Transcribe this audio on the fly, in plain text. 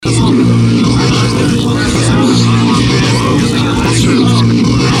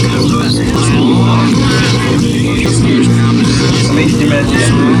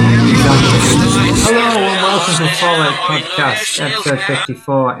Podcast, episode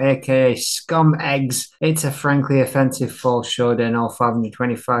 54, aka Scum Eggs. It's a frankly offensive fall showdown, all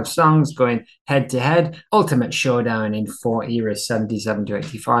 525 songs going head to head. Ultimate showdown in 4 eras: 77 to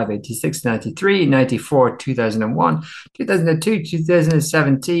 85, 86 to 93, 94, 2001, 2002,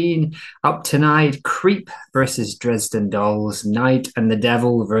 2017. Up tonight, C.R.E.E.P versus Dresden Dolls, Night and the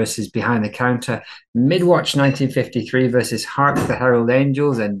Devil versus Behind the Counter, Midwatch 1953 versus Hark the Herald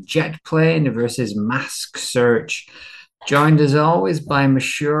Angels, and Jetplane versus Mask Search. Joined as always by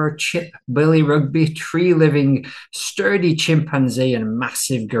Monsieur Chip, Billy Rugby, tree-living, sturdy chimpanzee, and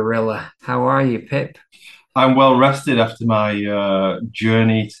massive gorilla. How are you, Pip? I'm well rested after my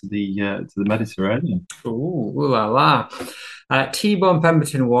journey to the Mediterranean. Ooh, ooh la la. T-Bone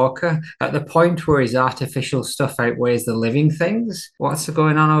Pemberton Walker, at the point where his artificial stuff outweighs the living things. What's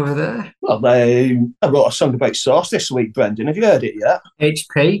going on over there? Well, I wrote a song about sauce this week, Brendan. Have you heard it yet?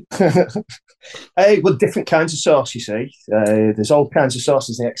 HP? Well, different kinds of sauce, you see. There's all kinds of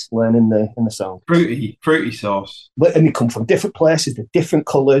sauces they explain in the song. Fruity sauce. And they come from different places, they're different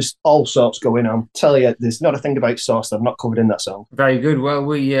colours, all sorts going on. Tell you, there's not a thing about sauce that I've not covered in that song. Very good. Well,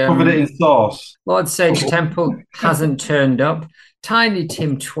 we covered it in sauce. Lord Sage Temple hasn't turned up. Tiny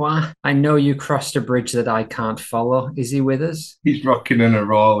Tim Twa, I know you crossed a bridge that I can't follow. Is he with us? He's rocking and a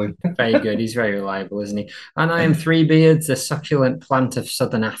rolling. Very good. He's very reliable, isn't he? And I am Three Beards, the succulent plant of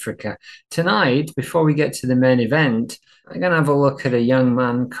Southern Africa. Tonight, before we get to the main event, I'm going to have a look at a young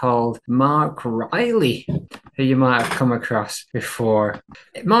man called M.Riley, who you might have come across before.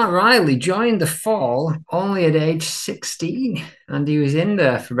 M.Riley joined the Fall only at age 16, and he was in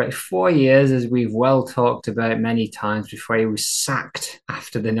there for about 4 years, as we've well talked about many times, before he was sacked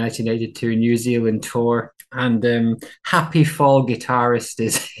after the 1982 New Zealand tour. And Happy Fall Guitarist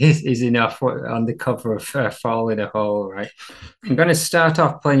is enough on the cover of Fall in a Hole, right? I'm going to start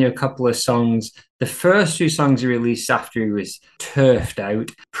off playing you a couple of songs. The first two songs he released after he was turfed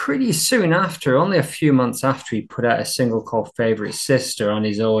out. Pretty soon after, only a few months after, he put out a single called Favorite Sister on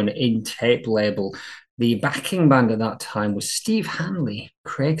his own in-tape label. The backing band at that time was Steve Hanley,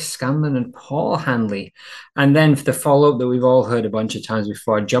 Craig Scanlon, and Paul Hanley. And then for the follow-up that we've all heard a bunch of times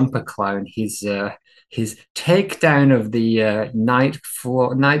before, Jumper Clown, his takedown of the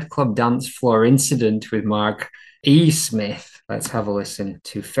nightclub dance floor incident with Mark E. Smith. Let's have a listen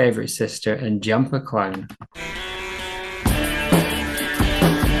to Favorite Sister and Jumper Clown.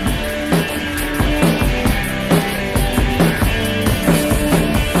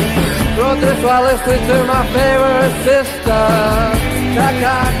 Wrote this while listening to my favorite sister.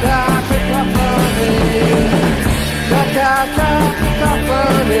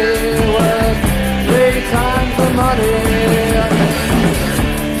 Company worth 3 times the money.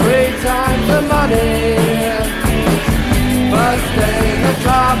 3 times the money. First day in the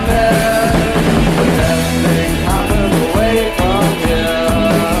tropics, but everything happened away from here.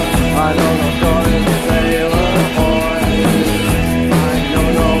 I don't know stories of sailor boys. I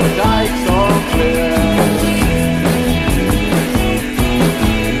don't know dikes so clear.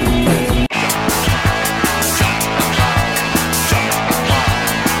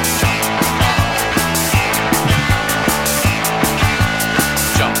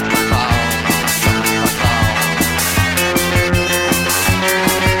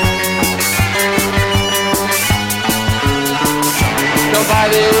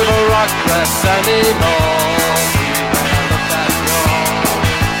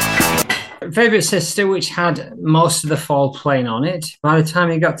 Favorite Sister, which had most of the Fall playing on it. By the time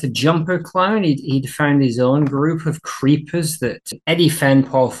he got to Jumper Clown, he'd found his own group of creepers that Eddie Fenn,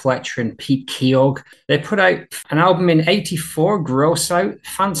 Paul Fletcher, and Pete Keogh. They put out an album in '84, Gross Out,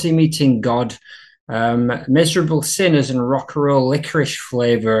 Fancy Meeting God, Miserable Sinners, and Rock and Roll Licorice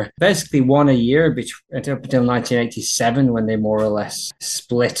Flavor. Basically one a year up until 1987, when they more or less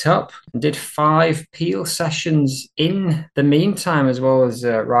split up. And did 5 Peel sessions in the meantime, as well as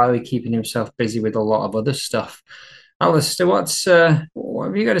Riley keeping himself busy with a lot of other stuff. Alistair, what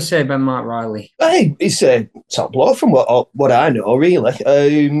have you got to say about Mark Riley? Hey, he's a top bloke from what I know, really.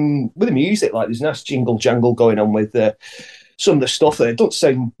 With the music, like there's a nice jingle jangle going on with some of the stuff there. It doesn't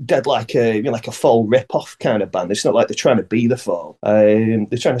sound dead like a Fall rip-off kind of band. It's not like they're trying to be the Fall. They're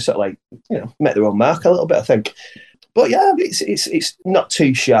trying to sort of make their own mark a little bit, I think. But yeah, it's not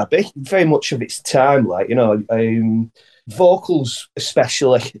too shabby. Very much of its time, vocals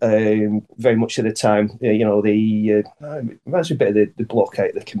especially, very much of the time. The reminds me a bit of the bloke out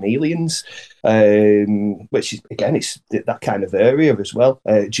of the Chameleons, which is, again, it's that kind of area as well,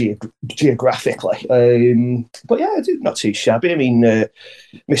 geographically. But yeah, not too shabby. I mean,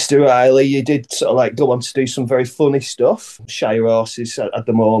 Mr. Riley, you did sort of go on to do some very funny stuff. Shire Horses at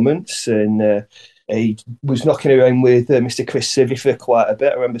the moment, and he was knocking around with Mr. Chris Civey for quite a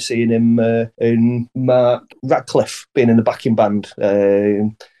bit. I remember seeing him and Mark Radcliffe being in the backing band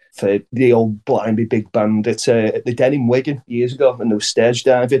for the old Blimey big band at the Den in Wigan years ago, and they were stage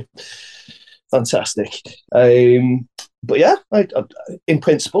diving. Fantastic. But yeah, in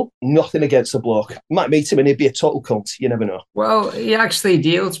principle, nothing against the bloke. Might meet him and he'd be a total cunt. You never know. Well, he actually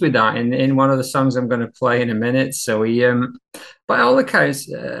deals with that in one of the songs I'm going to play in a minute. So he, by all accounts,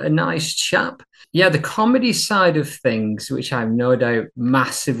 a nice chap. Yeah, the comedy side of things, which I've no doubt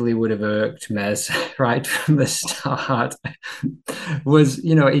massively would have irked Mez right from the start, was,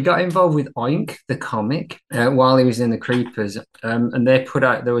 he got involved with Oink, the comic, while he was in the Creepers. And they put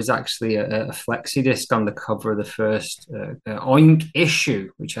out, there was actually a flexi disc on the cover of the first Oink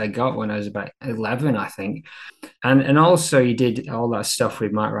issue, which I got when I was about 11, I think. And also he did all that stuff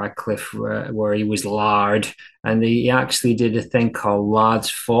with Mike Radcliffe where he was Lard, and he actually did a thing called Lard's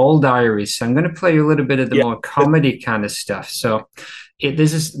Fall Diaries. So I'm going to play you a little bit of the more comedy kind of stuff. So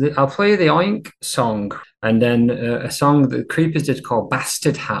I'll play you the Oink song, and then a song that the Creepers did called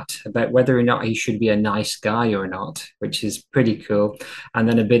Bastard Hat, about whether or not he should be a nice guy or not, which is pretty cool. And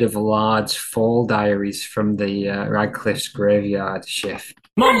then a bit of Lard's Fall Diaries from the Radcliffe's Graveyard Shift.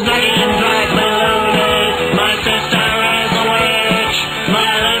 Mum's dragons like balloonies. My sister is a witch.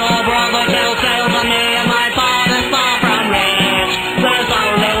 My little brother tells tales of me, and my father's far from rich. There's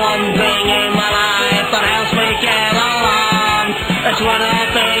only one thing in my life that helps me get along. It's when I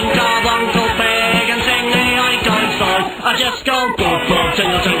think of Uncle Pig and sing the Oink Oink song. I just go boop boop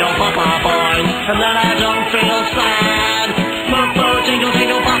tingle tingle papa boing, and then I don't feel sad. Boop boop tingle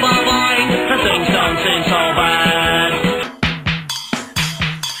tingle papa boing, and things don't seem so bad.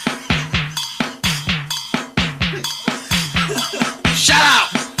 Shut up!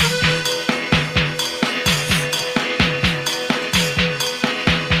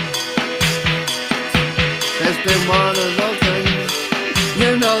 There's been one of those things,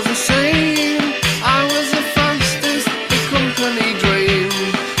 you know the same. I was the fastest, the company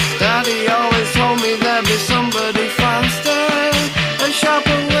dreamed. Daddy always told me there'd be somebody faster, a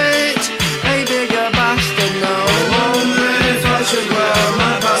sharper wit, a bigger bastard. No, I wondered if I should wear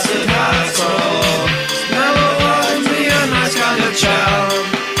my bastard hat or never wanted to be a nice kind of child.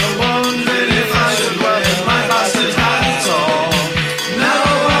 I wondered if I should wear my bastard hat or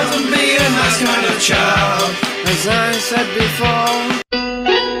never wanted to be a nice kind of child. As I said before.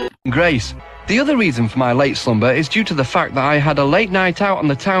 Grace, the other reason for my late slumber is due to the fact that I had a late night out on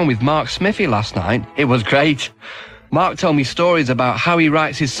the town with Mark Smithy last night. It was great. Mark told me stories about how he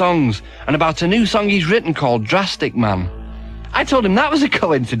writes his songs and about a new song he's written called Drastic Man. I told him that was a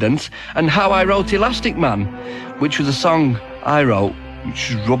coincidence, and how I wrote Elastic Man, which was a song I wrote,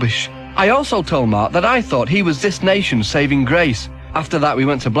 which was rubbish. I also told Mark that I thought he was this nation's saving grace. After that we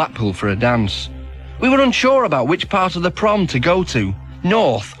went to Blackpool for a dance. We were unsure about which part of the prom to go to,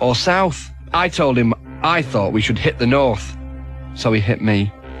 north or south. I told him I thought we should hit the north. So he hit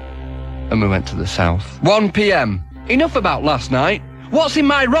me, and we went to the south. 1 p.m. Enough about last night. What's in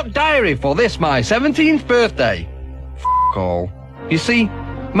my rock diary for this, my 17th birthday? F*** all. You see,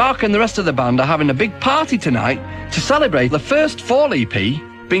 Mark and the rest of the band are having a big party tonight to celebrate the first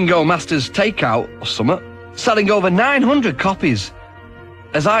F.A.L.L.O.U.T.P.O.D.C.A.S.T, Bingo Masters Takeout or something, selling over 900 copies.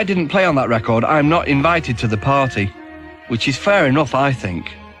 As I didn't play on that record, I'm not invited to the party, which is fair enough, I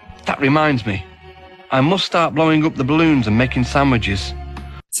think. That reminds me, I must start blowing up the balloons and making sandwiches.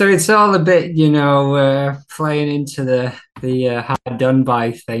 So it's all a bit, playing into the hard done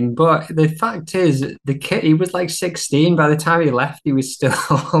by thing. But the fact is, the kid, he was like 16. By the time he left, he was still,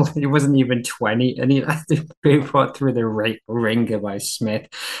 he wasn't even 20. And he had to be put through the ringer by Smith,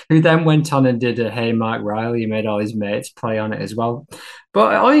 who then went on and did a Hey Mark Riley. He made all his mates play on it as well.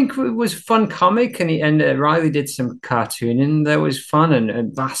 But I think it was fun comic, and Riley did some cartooning that was fun,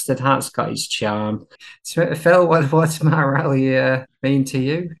 and Bastard Hat's got his charm. So, Phil, what's Matt Riley mean to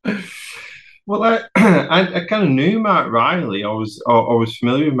you? Well, I kind of knew Matt Riley. I was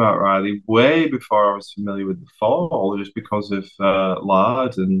familiar with Matt Riley way before I was familiar with the Fall, just because of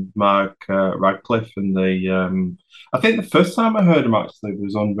Lard and Mark Radcliffe and the. I think the first time I heard him actually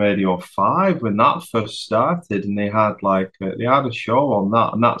was on Radio 5 when that first started, and they had a show on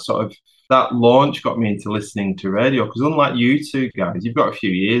that, and that launch got me into listening to radio, because unlike you two guys, you've got a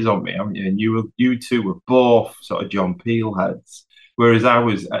few years on me, haven't you? And you two were both sort of John Peel heads. Whereas I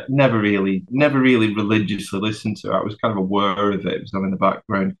was never really religiously listened to. I was kind of aware of it. It was on in the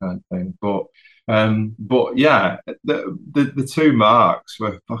background kind of thing. But But yeah, the two Marks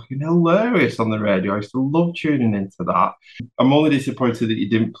were fucking hilarious on the radio. I used to love tuning into that. I'm only disappointed that you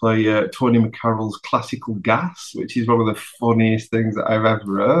didn't play Tony McCarroll's Classical Gas, which is one of the funniest things that I've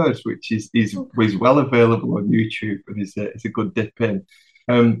ever heard, which is well available on YouTube, and it's a good dip in.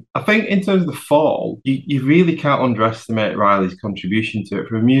 I think in terms of the Fall, you really can't underestimate Riley's contribution to it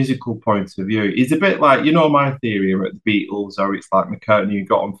from a musical point of view. He's a bit like, my theory about the Beatles, or it's like McCartney who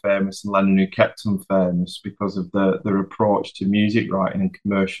got them famous and Lennon who kept them famous because of their approach to music writing and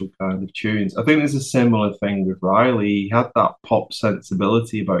commercial kind of tunes. I think there's a similar thing with Riley. He had that pop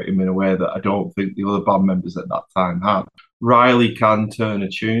sensibility about him in a way that I don't think the other band members at that time had. Riley can turn a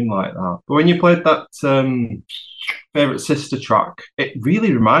tune like that. But when you played that Favourite Sister track, it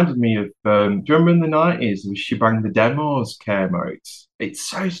really reminded me of, do you remember in the 90s when She Banged the Demos came out? It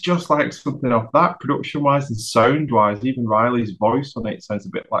sounds just like something off that, production-wise and sound-wise. Even Riley's voice on it sounds a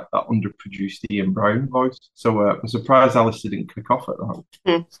bit like that underproduced Ian Brown voice. So I'm surprised Alistair didn't kick off at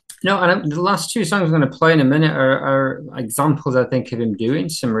that. No, and the last two songs I'm going to play in a minute are examples, I think, of him doing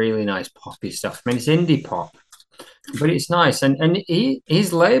some really nice poppy stuff. I mean, it's indie pop, but it's nice. And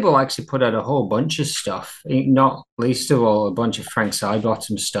his label actually put out a whole bunch of stuff, not least of all a bunch of Frank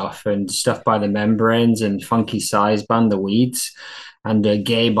Sidebottom stuff and stuff by the Membranes and Funky Size Band, The Weeds, and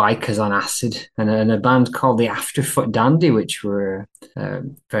Gay Bikers on Acid, and a band called the Afterfoot Dandy, which were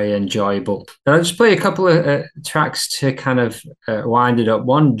very enjoyable. But I'll just play a couple of tracks to kind of wind it up.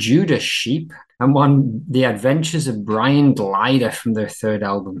 One, Judas Sheep, and one, The Adventures of Brian Glider from their third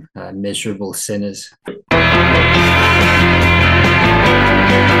album, Miserable Sinners.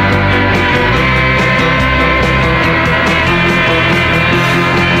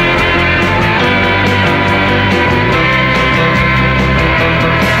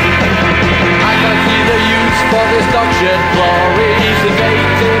 For this doctrine, glory,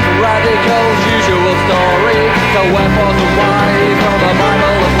 sedated radicals, usual story. The weapons of wise from the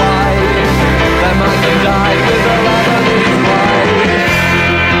Bible of life. Their master died with the Lebanese wife.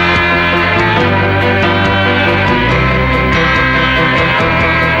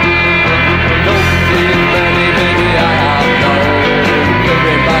 Don't see many, maybe I have known. To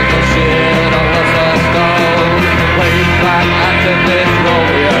bring back the shit on the stone. Plain black activist, roll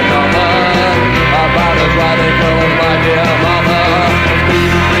me another. About as radical as my dear mother.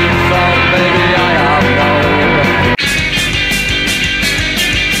 Speak song, baby, I have known.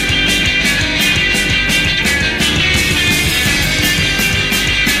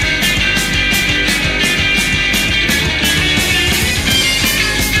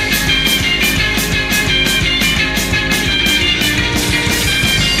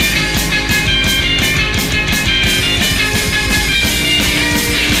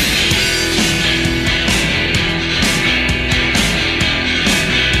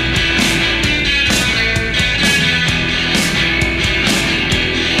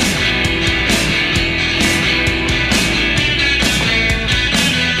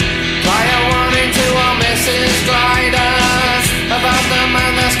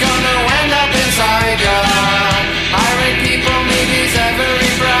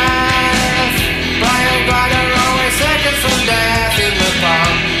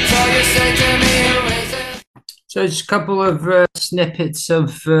 So just a couple of snippets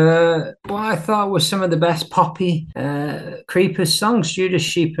of what I thought were some of the best poppy Creepers songs, Judas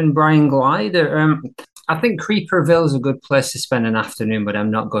Sheep and Brian Glider. I think Creeperville is a good place to spend an afternoon, but I'm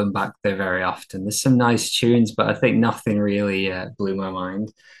not going back there very often. There's some nice tunes, but I think nothing really blew my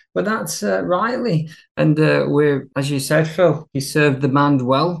mind. But that's Riley. And we're, as you said, Phil, he served the band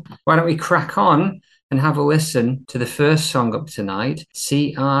well. Why don't we crack on and have a listen to the first song up tonight,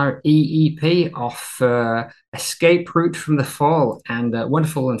 C.R.E.E.P. off Escape Route from the Fall and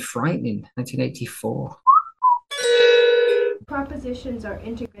Wonderful and Frightening, 1984. Propositions are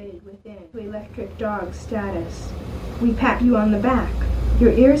integrated within to electric dog status. We pat you on the back,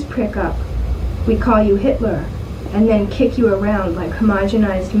 your ears prick up. We call you Hitler, and then kick you around like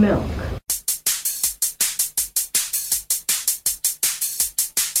homogenized milk.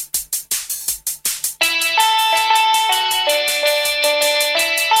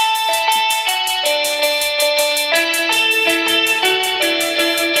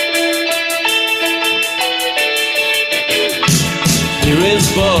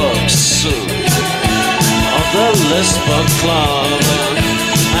 Books of the List Book Club,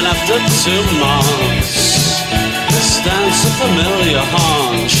 and after 2 months it stands a familiar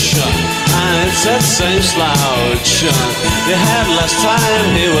haunch, and it said same slouch. You had last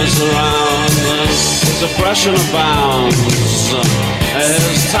time he was around, suppression abounds,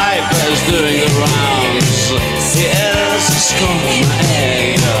 his type is doing the rounds. He is a scum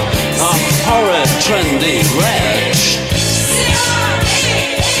egg, some horrid trendy wretch.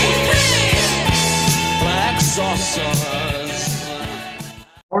 Black saucers.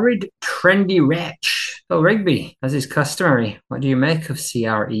 Horrid, trendy wretch. Phil Rigby, as is customary, what do you make of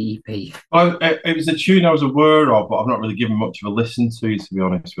C.R.E.E.P? Well, it was a tune I was aware of, but I've not really given much of a listen to be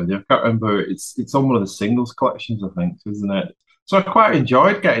honest with you. I can't remember. It's on one of the singles collections, I think, isn't it? So I quite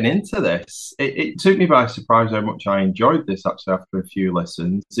enjoyed getting into this. It took me by surprise how much I enjoyed this actually after a few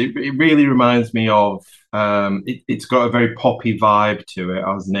listens. It really reminds me of it's got a very poppy vibe to it,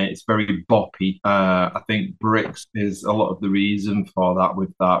 hasn't it? It's very boppy. I think Bricks is a lot of the reason for that,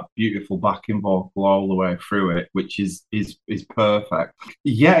 with that beautiful backing vocal all the way through it, which is perfect.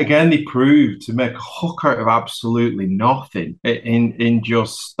 Yet again, they proved to make a hook out of absolutely nothing in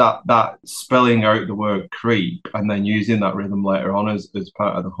just that spelling out the word creep and then using that rhythm later on as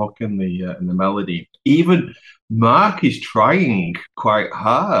part of the hook in the melody. Even Mark is trying quite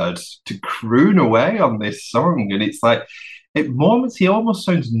hard to croon away on this song, and it's like at moments he almost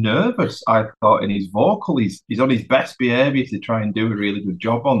sounds nervous. I thought in his vocal, he's on his best behaviour to try and do a really good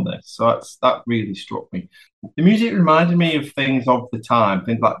job on this. So that really struck me. The music reminded me of things of the time,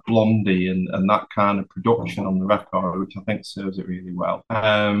 things like Blondie and that kind of production on the record, which I think serves it really well.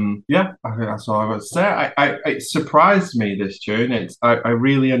 Yeah, I think that's all I would say. It surprised me, this tune. I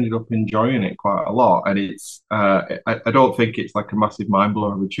really ended up enjoying it quite a lot, and it's I don't think it's like a massive mind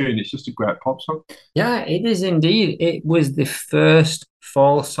blower of a tune. It's just a great pop song. Yeah, it is indeed. It was the first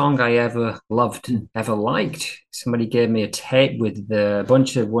fall song I ever loved and ever liked. Somebody gave me a tape with a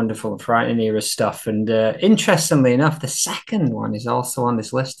bunch of wonderful and frightening era stuff, and interestingly enough, the second one is also on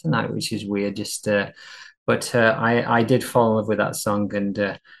this list tonight, which is weird. But I did fall in love with that song,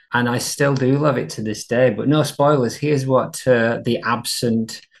 and I still do love it to this day. But no spoilers. Here's what the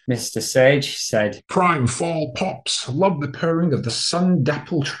absent Mr. Sage said. Prime fall pops. Love the pairing of the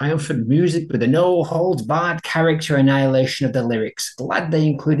sun-dappled triumphant music with the no-holds-barred character annihilation of the lyrics. Glad they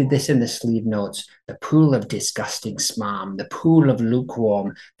included this in the sleeve notes. The pool of disgusting smarm, the pool of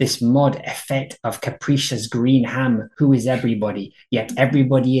lukewarm, this mod effect of capricious green ham, who is everybody, yet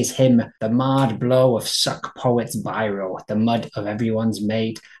everybody is him, the marred blow of suck poet's biro, the mud of everyone's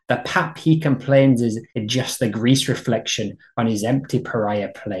mate. The pap he complains is just the grease reflection on his empty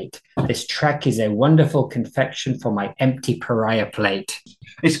pariah plate. This track is a wonderful confection for my empty pariah plate.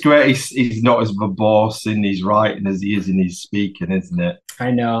 It's great. He's not as verbose in his writing as he is in his speaking, isn't it? I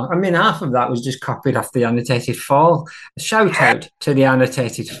know. I mean, half of that was just copied off the Annotated Fall. A shout out to the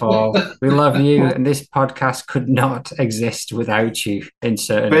Annotated Fall. We love you, and this podcast could not exist without you in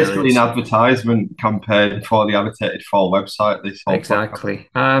certain Basically areas. An advertisement campaign for the Annotated Fall website. This whole Exactly.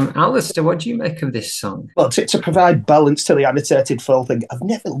 Alistair, what do you make of this song? Well, to provide balance to the Annotated Fall thing, I've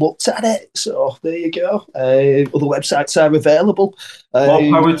never looked at it, so there you go. Other websites are available. More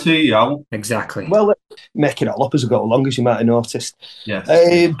power to you, Al. Exactly. Well, make it all up as I go along, as you might have noticed. Yes.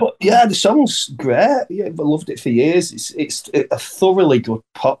 But yeah, the song's great. Yeah, I've loved it for years. It's a thoroughly good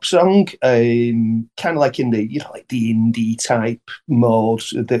pop song, kind of like in the like the indie type mode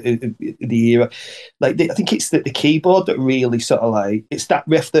of the era. Like I think it's the keyboard that really sort of like it's that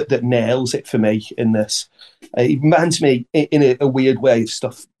riff that nails it for me in this. It reminds me in a weird way of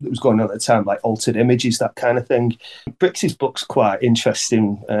stuff that was going on at the time, like Altered Images, that kind of thing. Brix's book's quite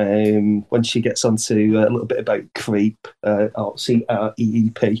interesting when she gets onto a little bit about C.R.E.E.P, or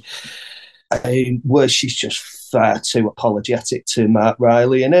C.R.E.E.P, where she's just far too apologetic to Mark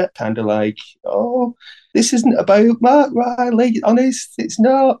Riley in it. Kind of like, oh, this isn't about Mark Riley, honest, it's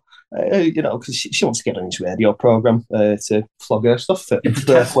not. Because she wants to get on his radio program to flog her stuff. It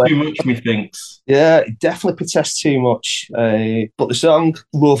protests too much, methinks. Yeah, it definitely protests too much. But the song,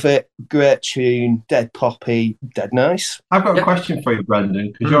 love it, great tune, dead poppy, dead nice. I've got a question for you,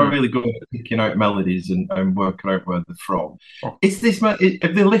 Brendan, because you're really good at picking out melodies and working out where they're from. Is this have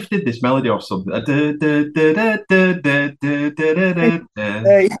they lifted this melody off something?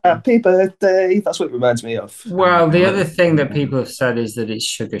 Hey, happy birthday. That's what it reminds me of. Well, the other thing that people have said is that it's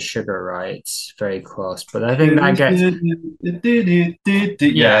Sugar Sugar, right? It's very close, but I think that gets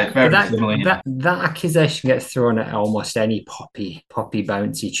that accusation gets thrown at almost any poppy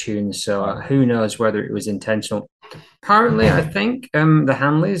bouncy tune. So who knows whether it was intentional? Apparently, I think the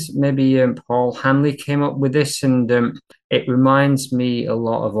Hanleys, maybe Paul Hanley came up with this, and it reminds me a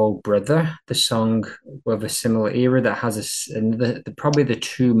lot of Old Brother, the song of a similar era that has probably the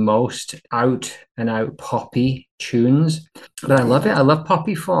two most out and out poppy tunes. But I love it. I love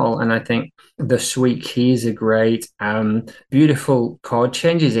Poppy Fall, and I think the sweet keys are great. Beautiful chord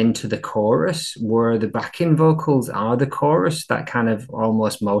changes into the chorus, where the backing vocals are the chorus. That kind of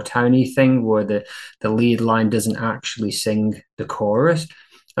almost Motown-y thing, where the lead line doesn't actually sing the chorus.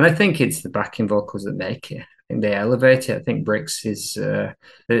 And I think it's the backing vocals that make it. I think they elevate it. I think Bricks is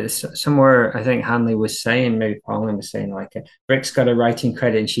somewhere. I think Hanley was saying, maybe Pauline was saying, like Bricks got a writing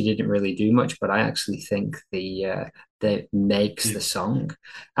credit and she didn't really do much, but I actually think that makes the song,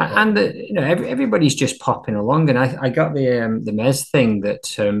 and everybody's just popping along. And I got the Mez thing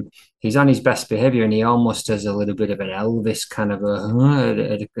that he's on his best behavior and he almost does a little bit of an Elvis kind of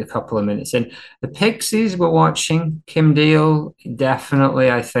a couple of minutes in. The Pixies were watching. Kim Deal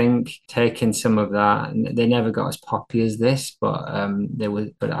definitely, I think, taking some of that. And they never got as poppy as this, but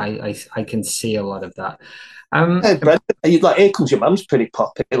I can see a lot of that. Hey, Brent, you'd like Here Comes Your Mum's pretty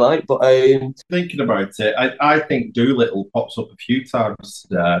poppy, like, but thinking about it, I think Doolittle pops up a few times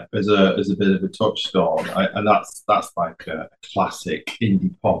as a bit of a touchstone, and that's like a classic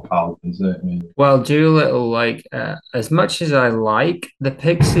indie pop album, isn't it? Well, Doolittle, like as much as I like the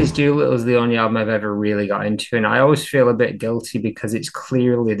Pixies, Doolittle is the only album I've ever really got into, and I always feel a bit guilty because it's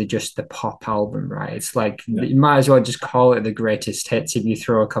clearly just the pop album, right? It's like you might as well just call it the greatest hits if you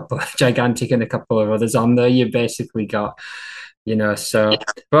throw a couple of Gigantic and a couple of others on there. You basically got, so.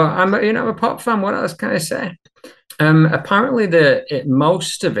 But I'm a pop fan. What else can I say? Apparently,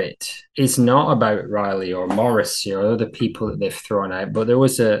 most of it is not about Riley or Morrissey or other people that they've thrown out. But there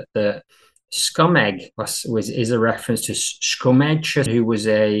was the Scumegg is a reference to Scumegg, who was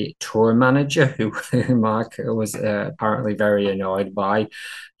a tour manager who Mark was apparently very annoyed by.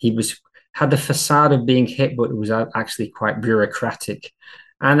 He had the facade of being hip, but it was actually quite bureaucratic.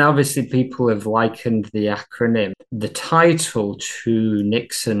 And obviously, people have likened the acronym, the title, to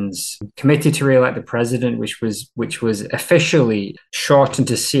Nixon's Committee to Re-elect the President, which was officially shortened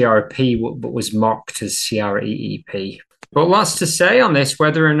to C.R.E.E.P, but was mocked as C.R.E.E.P. But lots to say on this.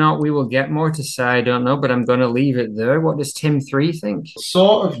 Whether or not we will get more to say, I don't know, but I'm going to leave it there. What does Tim 3 think?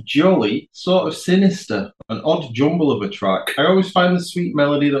 Sort of jolly, sort of sinister, an odd jumble of a track. I always find the sweet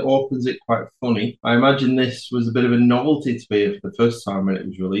melody that opens it quite funny. I imagine this was a bit of a novelty to me for the first time when it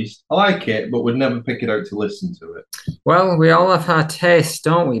was released. I like it, but would never pick it out to listen to it. Well, we all have our tastes,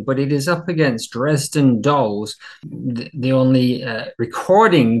 don't we? But it is up against Dresden Dolls. The only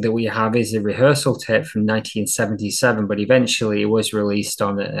recording that we have is a rehearsal tape from 1977, but eventually it was released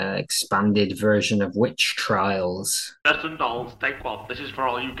on an expanded version of Witch Trials. Dresden Dolls, take one. This is for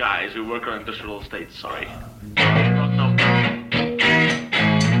all you guys who work on industrial estates, sorry. No.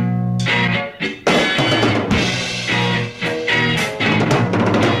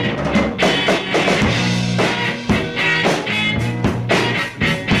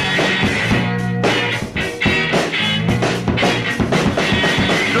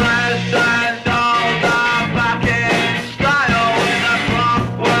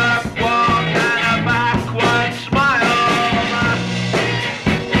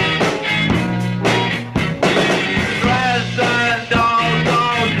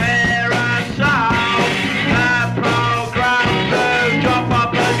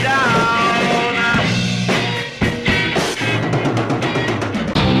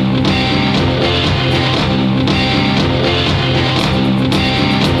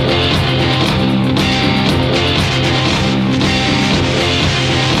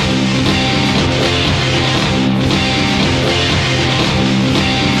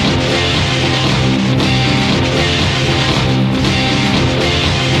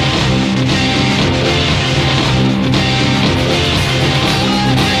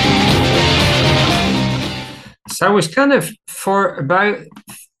 So I was kind of, for about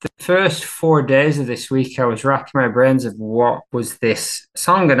the first 4 days of this week, I was racking my brains of what was this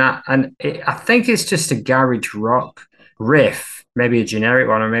song, and I think it's just a garage rock riff, maybe a generic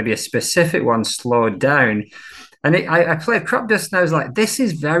one or maybe a specific one slowed down. And I played Crop Dust and I was like, this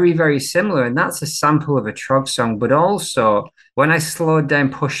is very, very similar. And that's a sample of a Trog song. But also, when I slowed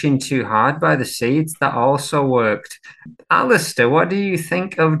down Pushing Too Hard by the Seeds, that also worked. Alistair, what do you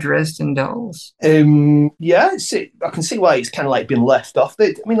think of Dresden Dolls? Yeah, I can see why it's kind of like been left off.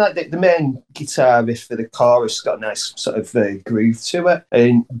 The main guitar riff for the chorus got a nice sort of groove to it.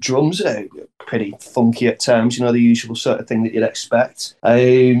 And drums are pretty funky at times, the usual sort of thing that you'd expect.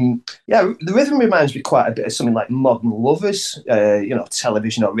 The rhythm reminds me quite a bit of something like Modern Lovers,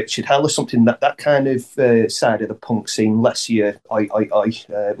 Television or Richard Hell or something, that kind of side of the punk scene, less your oi,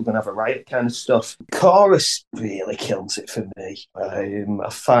 we're going to have a riot kind of stuff. Chorus really kills it for me. I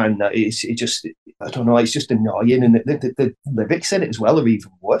find that it's just annoying, and the lyrics in it as well are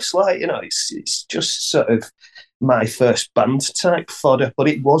even worse. It's just sort of my first band type fodder, but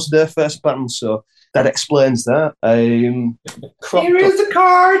it was their first band, so that explains that. Here is a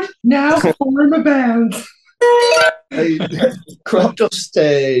card, now form a band. Crop Dust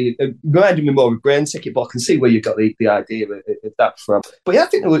reminded me more of Brain Ticket, but I can see where you got the idea of that from. But yeah, I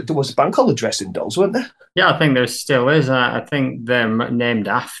think there was a band called the Dresden Dolls, weren't there? Yeah, I think there still is. I think they're named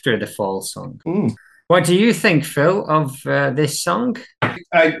after the Fall song. Mm. What do you think, Phil, of this song?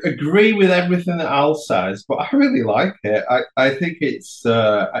 I agree with everything that Al says, but I really like it. I think it's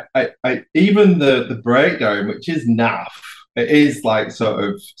even the breakdown, which is naff. It is like sort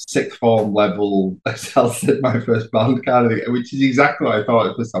of sixth form level, as Al said, my first band kind of thing, which is exactly what I thought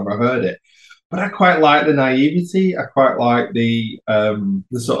the first time I heard it. But I quite like the naivety. I quite like the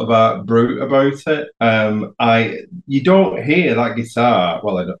sort of brute about it. You don't hear that guitar.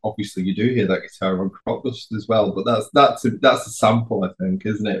 Well, obviously you do hear that guitar on Crop Dust as well, but that's a sample, I think,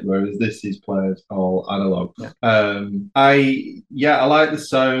 isn't it? Whereas this is played all analog. Yeah. I like the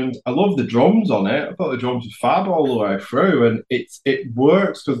sound. I love the drums on it. I thought the drums were fab all the way through, and it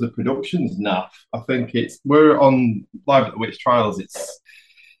works because the production's naff. I think we're on Live at the Witch Trials.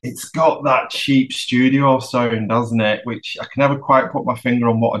 It's got that cheap studio sound, doesn't it? Which I can never quite put my finger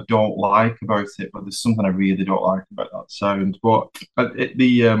on what I don't like about it, but there's something I really don't like about that sound. But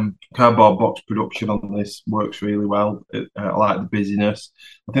the cardboard box production on this works really well. I like the busyness.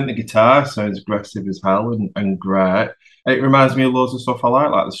 I think the guitar sounds aggressive as hell and great. It reminds me of loads of stuff I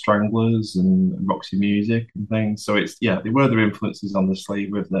like the Stranglers and Roxy Music and things. So there were other influences on the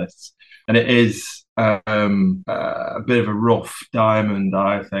sleeve with this. And it is a bit of a rough diamond,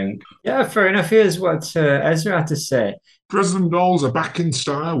 I think. Yeah, fair enough. Here's what Ezra had to say. Dresden Dolls are back in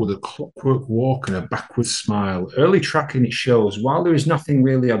style with a clockwork walk and a backward smile. Early tracking it shows, while there is nothing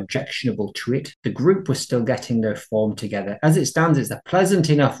really objectionable to it, the group was still getting their form together. As it stands, it's a pleasant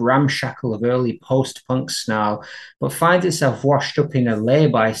enough ramshackle of early post-punk snarl, but finds itself washed up in a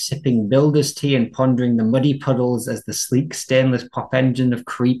lay-by, sipping builder's tea and pondering the muddy puddles as the sleek stainless pop engine of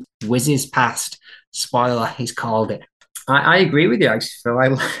C.R.E.E.P whizzes past. Spoiler, he's called it. I agree with you, actually, Phil. I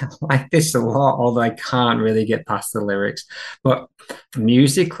like this a lot, although I can't really get past the lyrics. But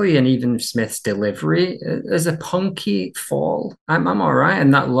musically and even Smith's delivery, as a punky Fall, I'm all right.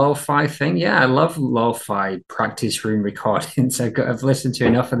 And that lo-fi thing, yeah, I love lo-fi practice room recordings. I've listened to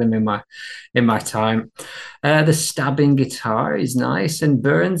enough of them in my time. The stabbing guitar is nice, and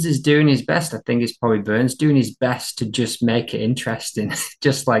Burns is doing his best. I think it's probably Burns doing his best to just make it interesting.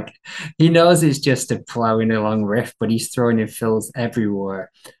 Just like he knows it's just a plowing along riff, but he's throwing in fills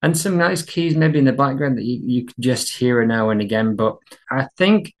everywhere. And some nice keys maybe in the background that you can just hear now and again. But I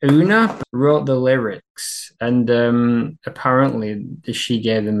think Una wrote the lyrics, and apparently she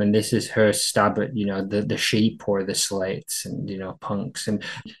gave them, and this is her stab at, the sheep or the slates and, punks. And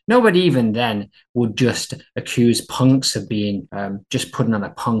nobody even then would just accuse punks of being just putting on a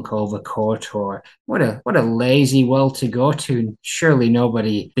punk overcoat, or what a lazy world to go to. Surely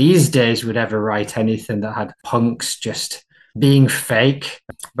nobody these days would ever write anything that had punks just being fake.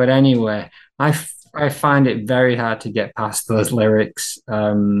 But anyway, I find it very hard to get past those lyrics,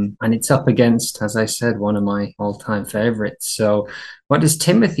 and it's up against, as I said, one of my all-time favorites. So what does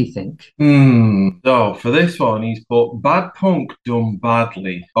Timothy think? So for this one, he's put bad punk done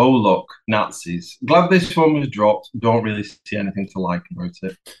badly. Oh, look, Nazis. Glad this one was dropped. Don't really see anything to like about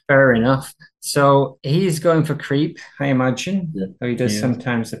it. Fair enough. So he's going for C.R.E.E.P, I imagine. Yeah. So he does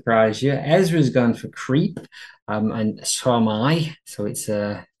sometimes surprise you. Ezra's going for C.R.E.E.P, and so am I. So it's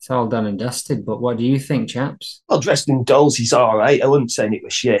all done and dusted. But what do you think, chaps? Well, Dresden Dolls is all right. I wouldn't say it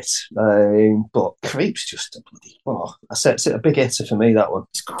was shit. But C.R.E.E.P's just a bloody... it's a big hitter for me, that one.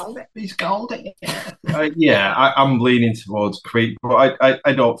 He's called it. I'm leaning towards C.R.E.E.P, but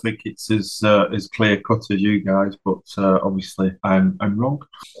I don't think it's as clear-cut as you guys. But obviously, I'm wrong.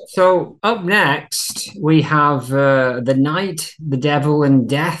 So up next, we have The Night, The Devil, and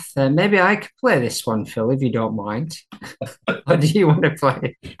Death. Maybe I could play this one, Phil, if you don't mind. Or do you want to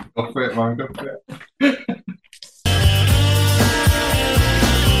play? Go for it, man. Go for it.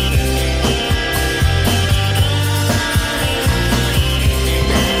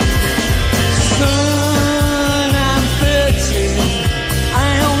 Son, I'm 13.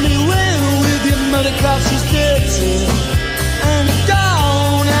 I only went with your mother 'cause she's dirty, and I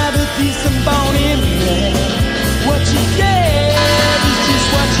don't have a decent bone in me. What you get is just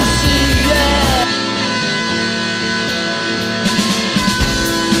what you see, yeah.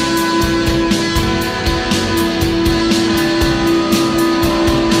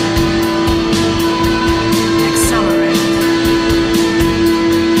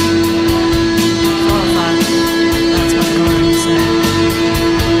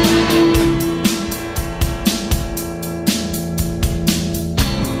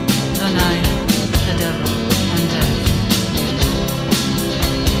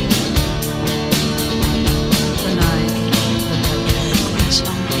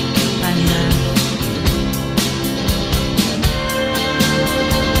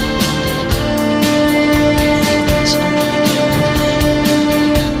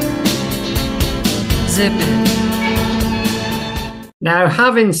 Mississippi. Now,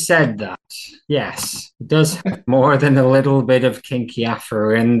 having said that, yes, it does have more than a little bit of kinky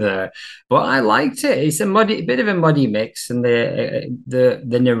afro in there, but I liked it. It's a bit of a muddy mix, and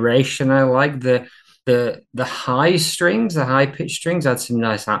the narration I like the high strings, the high pitched strings had some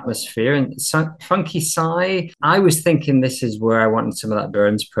nice atmosphere, and funky Psy. I was thinking this is where I wanted some of that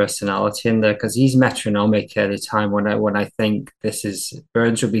Burns personality in there, because he's metronomic at a time when I think this is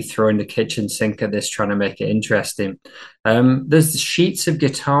Burns will be throwing the kitchen sink at this, trying to make it interesting. There's sheets of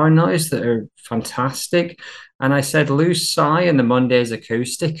guitar noise that are fantastic. And I said loose Psy and the Mondays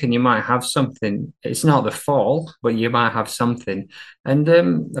acoustic, and you might have something. It's not the Fall, but you might have something. And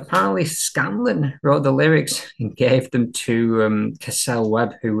apparently Scanlon wrote the lyrics and gave them to Cassell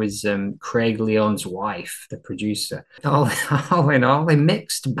Webb, who was Craig Leon's wife, the producer. All in all, a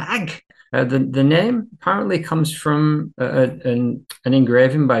mixed bag. The name apparently comes from an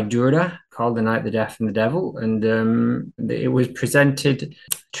engraving by Dürer called The Night, the Death, and the Devil, and it was presented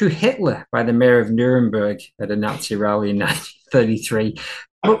to Hitler by the mayor of Nuremberg at a Nazi rally in 1933.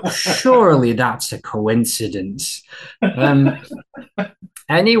 But surely that's a coincidence.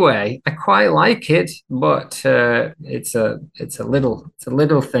 Anyway, I quite like it, but it's a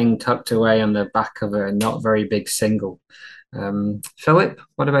little thing tucked away on the back of a not very big single. Philip,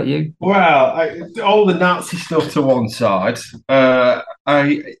 what about you? Well, all the Nazi stuff to one side. I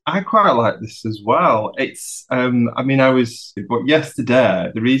quite like this as well. It's but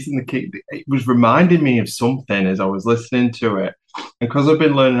yesterday the reason it was reminding me of something as I was listening to it, and because I've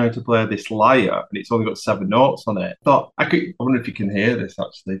been learning how to play this lyre, and it's only got 7 notes on it. I wonder if you can hear this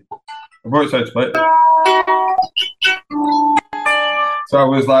actually. I've always tried to play it. So I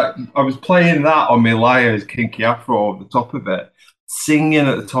was playing that on my lyre's kinky afro over the top of it, singing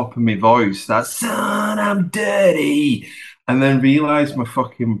at the top of my voice, that son, I'm dirty. And then realised my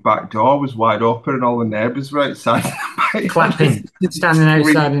fucking back door was wide open and all the neighbours were outside. Clapping, standing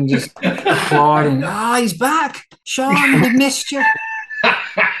outside and just applauding. Oh, he's back. Sean, we missed you.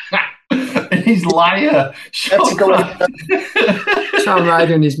 And his lyre. Sean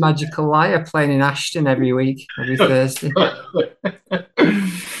riding his magical lyre, playing in Ashton every week, every Thursday.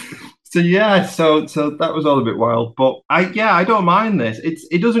 So that was all a bit wild, but I don't mind this.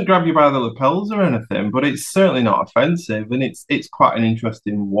 It doesn't grab you by the lapels or anything, but it's certainly not offensive, and it's quite an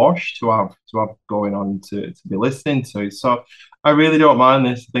interesting wash to have going on to be listening to. So I really don't mind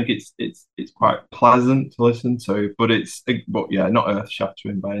this. I think it's quite pleasant to listen to, but not earth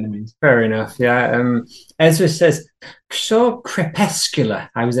shattering by any means. Fair enough. Yeah. Ezra says, so crepuscular.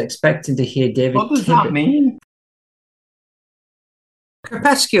 I was expecting to hear David. What does that mean?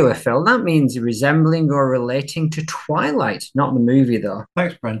 Crepuscular, Phil, that means resembling or relating to Twilight, not the movie, though.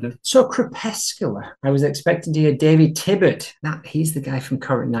 Thanks, Brendan. So crepuscular. I was expecting to hear David Tibbett. He's the guy from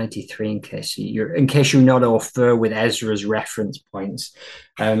Current 93, in case you're not au fait with Ezra's reference points.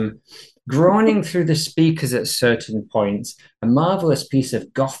 Groaning through the speakers at certain points, a marvellous piece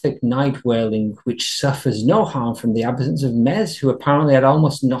of gothic night wailing which suffers no harm from the absence of Mez, who apparently had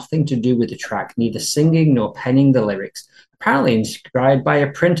almost nothing to do with the track, neither singing nor penning the lyrics. Apparently inscribed by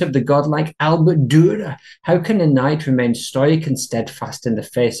a print of the godlike Albert Dürer. How can a knight remain stoic and steadfast in the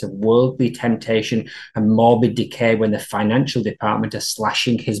face of worldly temptation and morbid decay when the financial department are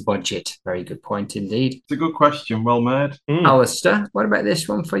slashing his budget? Very good point indeed. It's a good question, well made. Alistair, what about this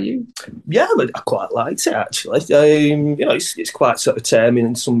one for you? Yeah, I quite liked it actually. It's quite sort of terming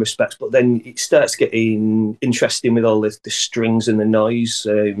in some respects, but then it starts getting interesting with all the strings and the noise.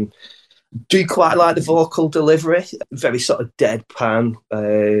 Do quite like the vocal delivery, very sort of deadpan,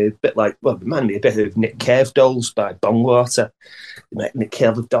 bit like, reminded me a bit of Nick Cave Dolls by Bongwater. Nick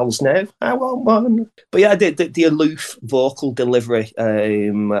Cave Dolls now, I want one. But yeah, the aloof vocal delivery,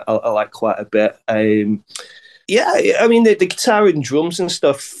 I like quite a bit. The guitar and drums and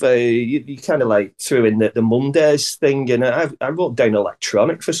stuff, you kind of like threw in the Mondays thing, and I wrote down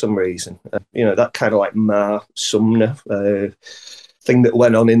electronic for some reason. That kind of like Ma Sumner thing that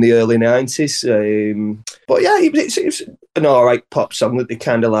went on in the early 90s. But yeah, it's an all right pop song that they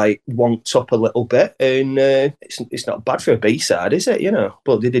kind of like wonked up a little bit, and it's not bad for a B-side, is it?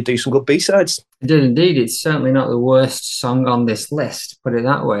 But they did do some good B-sides. It did indeed. It's certainly not the worst song on this list, put it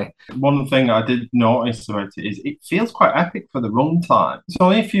that way. One thing I did notice about it is it feels quite epic for the runtime. It's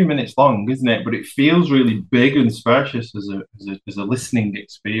only a few minutes long, isn't it? But it feels really big and spacious as a listening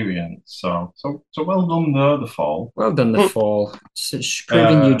experience. So well done there, The Fall. Well done, The Fall. It's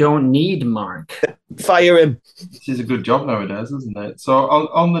proving you don't need Mark. Fire him. This is a good job nowadays, isn't it? So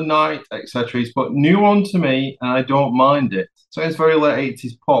on the night, etc., he's put new on to me, and I don't mind it. So it's very late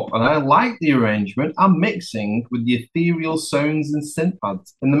 80s pop, and I like the arrangement. arrangement and mixing with the ethereal sounds and synth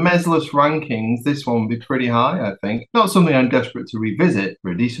pads. In the Mesless rankings, this one would be pretty high, I think. Not something I'm desperate to revisit,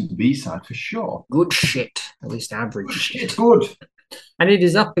 for a decent B-side for sure. Good shit. At least average Good shit. shit, good. And it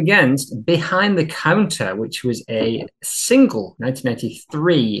is up against Behind the Counter, which was a single,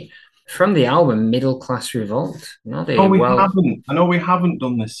 1993, from the album Middle Class Revolt. Not a Oh, we well... haven't. I know we haven't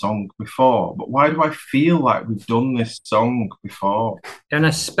done this song before, but why do I feel like we've done this song before? In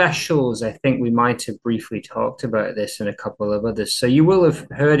our specials, I think we might have briefly talked about this and a couple of others. So you will have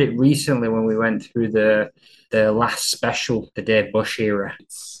heard it recently when we went through the last special, the Dave Bush era.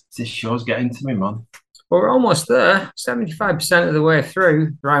 This show's getting to me, man. Well, we're almost there, 75% of the way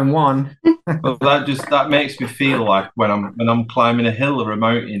through round one. Well, that makes me feel like when I'm climbing a hill or a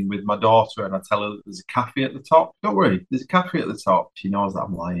mountain with my daughter and I tell her that there's a cafe at the top. Don't worry, there's a cafe at the top. She knows that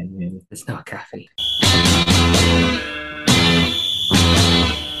I'm lying, really. It's not a cafe.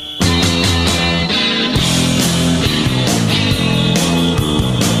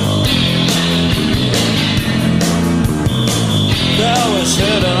 That was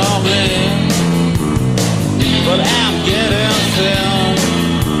hidden on me, but I'm getting thin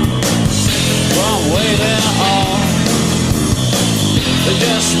from waiting on. They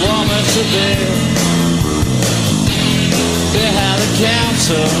just want me to be behind the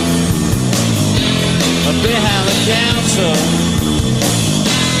counter, behind the counter.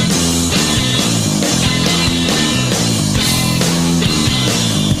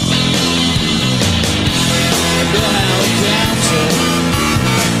 Behind the counter.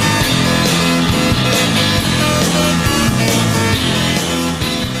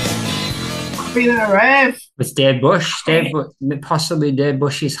 It's Dave Bush. Possibly Dave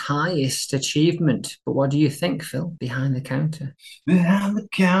Bush's highest achievement. But what do you think, Phil? Behind the Counter. Behind the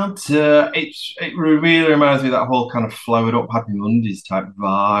Counter. It really reminds me of that whole kind of flowered up Happy Mondays type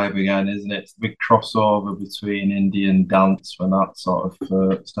vibe again, isn't it? It's the big crossover between Indian dance when that sort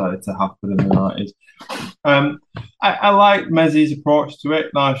of started to happen in the 90s. I like Mezzy's approach to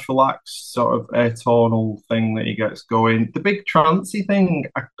it. Nice, relaxed, sort of atonal thing that he gets going. The big trancey thing,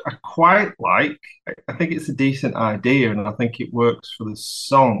 I quite like. I think it's a decent idea, and I think it works for the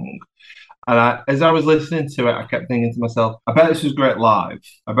song. And as I was listening to it, I kept thinking to myself, I bet this was great live.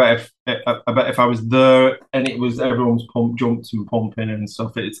 I bet if I was there and it was everyone's jumped and pumping and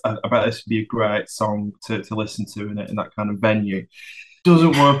stuff, I bet this would be a great song to listen to in that kind of venue.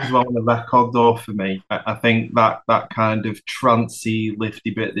 Doesn't work as well on the record though for me. I think that kind of trancey, lifty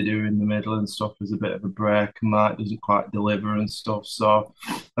bit they do in the middle and stuff is a bit of a break, and that doesn't quite deliver and stuff. So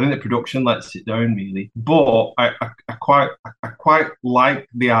I think the production lets it down really. But I quite like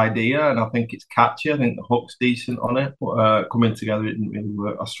the idea, and I think it's catchy. I think the hook's decent on it, but coming together it didn't really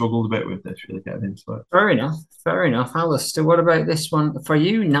work. I struggled a bit with this, really getting into it. Fair enough. Alistair, what about this one for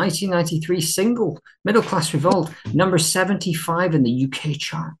you? 1993 single, Middle Class Revolt, number 75 in the UK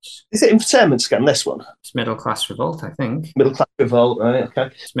charts. Is it Entertainment Scan, this one? It's Middle Class Revolt, I think. Middle Class Revolt, right,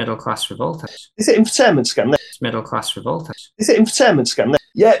 okay. It's Middle Class Revolt. Is it Entertainment Scan? It's Middle Class Revolt. Is it Entertainment Scan?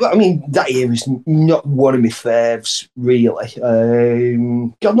 Yeah, but I mean, that year is not one of my faves, really.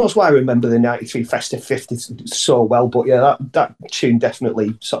 God knows why I remember the 93 Festive 50 so well, but yeah, that tune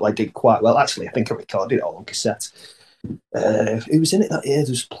definitely sort of like did quite well. Actually, I think I recorded it all on cassette. Who was in it that year?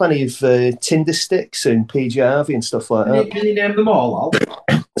 There's plenty of Tinder Sticks and PJ Harvey and stuff like that. Can you name them all,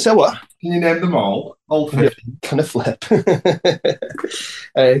 Al? So what? Can you name them all? All 50? Kind of flip.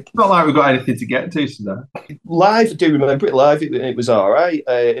 It's not like we've got anything to get to today. Live, I do remember it live. It was all right.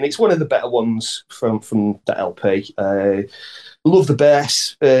 And it's one of the better ones from that LP. Love the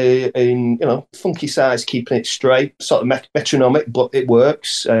bass and, funky size, keeping it straight, sort of metronomic, but it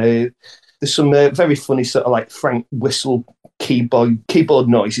works. There's some very funny sort of like Frank Whistle keyboard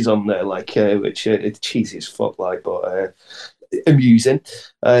noises on there, like which are cheesy as fuck, like, but amusing.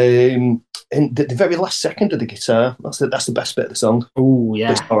 And the very last second of the guitar, that's the best bit of the song. Oh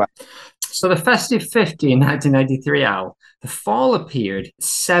yeah. All right. So the Festive 50 in 1993, Al, the Fall appeared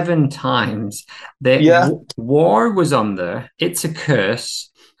 7 times. War was on there. It's a Curse.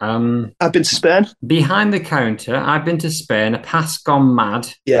 I've been to Spain. Behind the Counter, I've Been to Spain, A Past Gone Mad.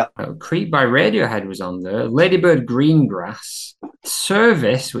 Yeah. Creep by Radiohead was on there. Ladybird Greengrass.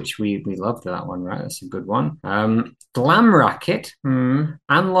 Service, which we loved that one, right? That's a good one. Glam Racket and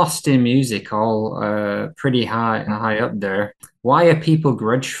Lost in Music, all pretty high up there. Why Are People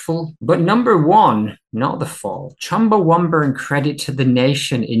Grudgeful? But number 1, not The Fall. Chumbawumba and Credit to the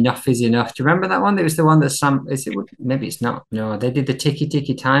Nation, Enough is Enough. Do you remember that one? It was the one that maybe it's not. No, they did the Tiki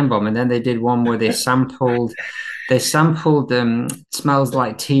Tiki Time Bomb, and then they did one where they sampled Smells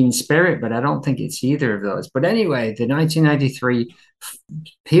Like Teen Spirit, but I don't think it's either of those. But anyway, the 1993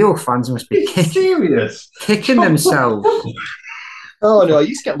 Peel fans must be kicking themselves. Oh no, I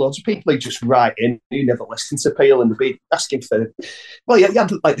used to get loads of people who just write in who never listened to Peel and they'd be asking for. Well, you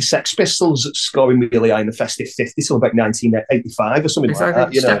had like the Sex Pistols scoring really high in the Festive 50 till about 1985 or something like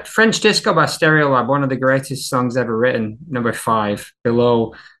that. You know, French Disco by Stereolab, one of the greatest songs ever written. Number 5,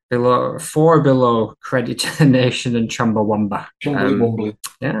 below 4 below, Credit to the Nation and Chumbawumba.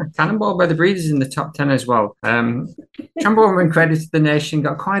 Yeah, Cannonball by the Breeders in the top 10 as well. Chumbawumba and Credit to the Nation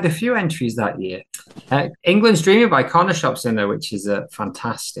got quite a few entries that year. England's Dreamer by Corner Shop's in there, which is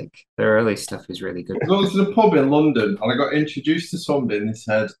fantastic. Their early stuff is really good. I was to the pub in London and I got introduced to somebody and they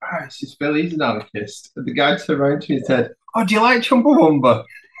said, this is Phil, he's an anarchist. And the guy turned around to me and said, oh, do you like Chumbawumba?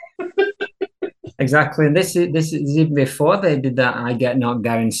 Exactly, and this is even before they did that I Get Knocked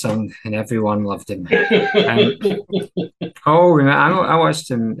Down song, and everyone loved him. I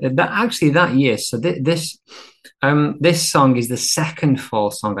watched him that year. So this song is the second fall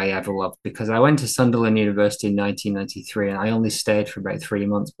song I ever loved, because I went to Sunderland University in 1993 and I only stayed for about 3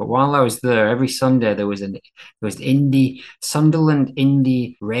 months. But while I was there, every Sunday there was Sunderland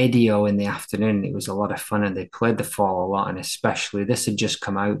indie radio in the afternoon. It was a lot of fun, and they played the Fall a lot, and especially this had just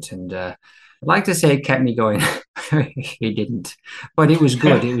come out, and I'd like to say it kept me going. It didn't, but it was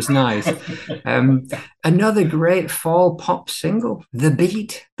good. It was nice. Another great fall pop single, The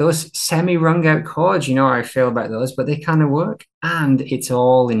Beat. Those semi-wrung out chords, you know how I feel about those, but they kind of work. And it's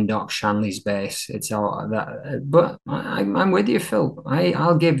all in Doc Shanley's bass. It's all that. But I'm with you, Phil.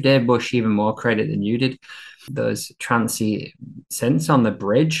 I'll give Dave Bush even more credit than you did. Those trancey synths on the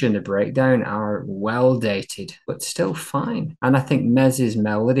bridge and the breakdown are well dated, but still fine. And I think Mez's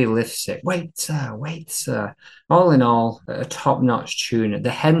melody lifts it. Wait, sir. All in all, a top-notch tune. The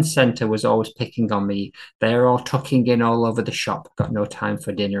Hen Centre was always picking on me. They're all tucking in all over the shop. Got no time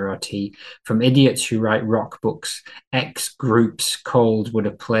for dinner or tea. From idiots who write rock books, ex-groups cold would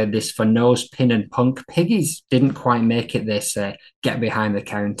have played this for Nosepin and Punk. Piggies didn't quite make it, they say. Get behind the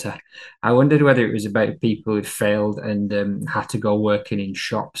counter. I wondered whether it was about people who'd failed and had to go working in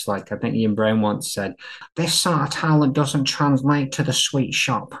shops. Like I think Ian Brown once said, this sort of talent doesn't translate to the sweet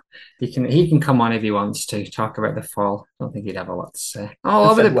shop. He can come on if he wants to talk about the Fall. I don't think he'd have a lot to say. All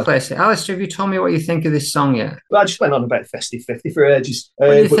over the place. Alistair, have you told me what you think of this song yet? Well, I just went on about Festive 50 for ages. What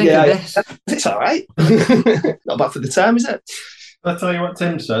do you think of this? It's all right. Not bad for the time, is it? I'll tell you what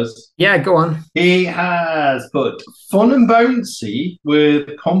Tim says. Yeah, go on. He has put fun and bouncy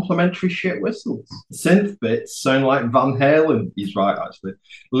with complimentary shit whistles. Synth bits sound like Van Halen. He's right, actually.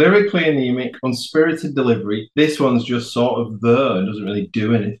 Lyrically anemic, unspirited delivery. This one's just sort of there and doesn't really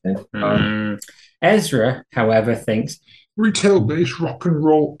do anything. Ezra, however, thinks retail-based rock and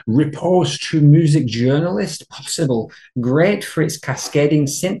roll repose to music journalist possible. Great for its cascading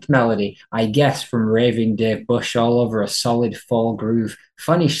synth melody, I guess, from raving Dave Bush all over a solid fall groove.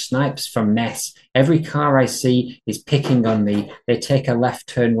 Funny snipes from Mess. Every car I see is picking on me. They take a left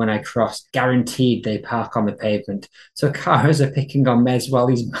turn when I cross. Guaranteed they park on the pavement. So cars are picking on Mez while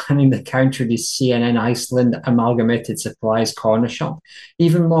he's manning the counter of his CNN Iceland Amalgamated Supplies corner shop.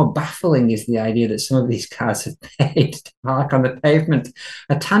 Even more baffling is the idea that some of these cars have paid to park on the pavement.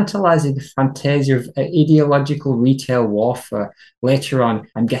 A tantalizing fantasia of ideological retail warfare. Later on,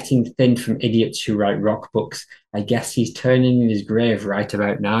 I'm getting thin from idiots who write rock books. I guess he's turning in his grave right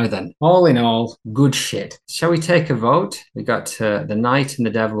about now then. All in all, good shit. Shall we take a vote? We got The Night and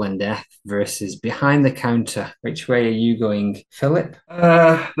the Devil and Death versus Behind the Counter. Which way are you going, Philip?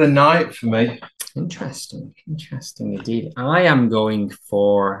 The Night for me. Interesting indeed. I am going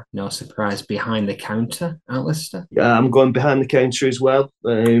for, no surprise, Behind the Counter. Alistair? Yeah, I'm going Behind the Counter as well.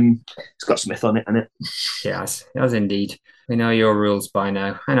 It's got Smith on it, hasn't it? Yes, it has indeed. We know your rules by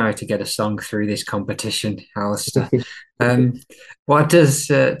now. I know how to get a song through this competition, Alistair. What does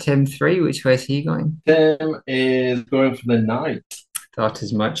Tim 3? Which way is he going? Tim is going for The Night. Thought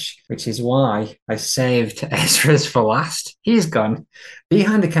as much, which is why I saved Ezra's for last. He's gone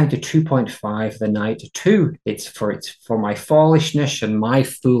Behind the Counter 2.5, The Night 2. It's for my fallishness and my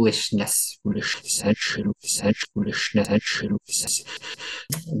foolishness.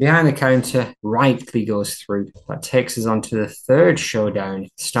 Behind the Counter rightly goes through. That takes us on to the third showdown,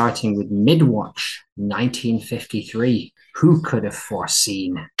 starting with Midwatch 1953. Who could have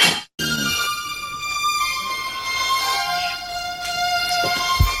foreseen?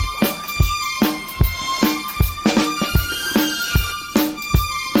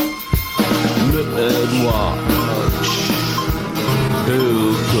 Midwatch,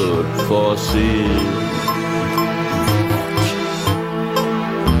 who could foresee?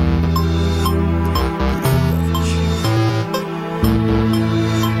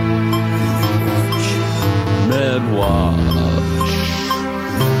 Midwatch,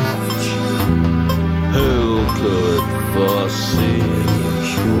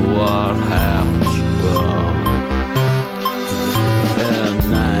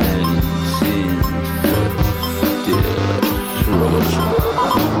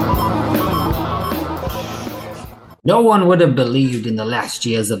 No one would have believed in the last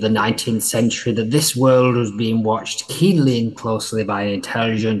years of the 19th century that this world was being watched keenly and closely by an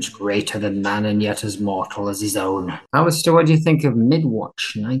intelligence greater than man and yet as mortal as his own. Alistair, what do you think of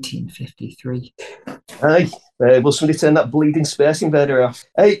Midwatch, 1953? Aye. Will somebody turn that bleeding Space Invader off?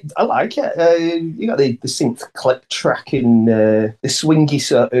 I like it. You got the synth clip track and the swingy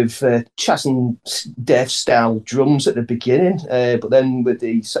sort of Chaz and Dave style drums at the beginning, but then with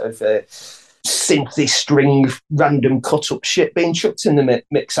the sort of synthy string random cut up shit being chucked in the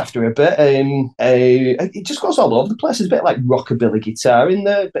mix after a bit. It just goes all over the place. There's a bit like rockabilly guitar in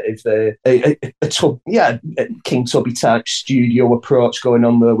there, a bit of a King Tubby type studio approach going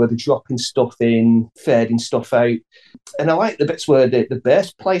on there, where they're dropping stuff in, fading stuff out. And I like the bits where the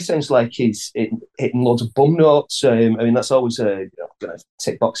bass play sounds like he's hitting loads of bum notes. I mean, that's always going to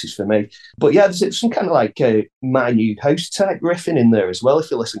tick boxes for me. But yeah, there's some kind of like minute house type riffing in there as well,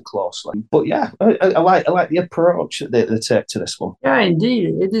 if you listen closely. But yeah, I like the approach that they take to this one. Yeah,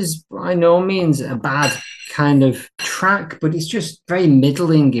 indeed. It is by no means a bad kind of track, but it's just very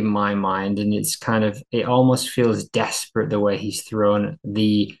middling in my mind, and it almost feels desperate the way he's thrown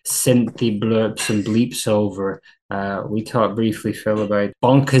the synthy blurps and bleeps over. We talked briefly, Phil, about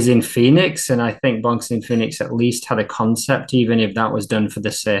Bonkers in Phoenix, and I think Bonkers in Phoenix at least had a concept, even if that was done for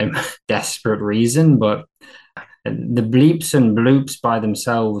the same desperate reason. But the bleeps and bloops by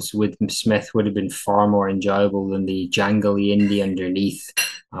themselves with Smith would have been far more enjoyable than the jangly indie underneath.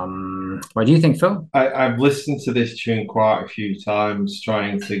 What do you think, Phil? I've listened to this tune quite a few times,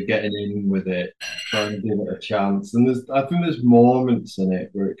 trying to get in with it, trying to give it a chance. And I think there's moments in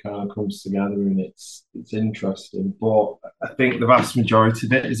it where it kind of comes together and it's interesting. But I think the vast majority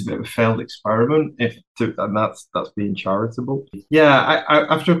of it is a bit of a failed experiment, and that's being charitable. Yeah,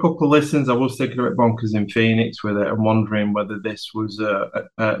 after a couple of listens, I was thinking about Bonkers in Phoenix with it and wondering whether this was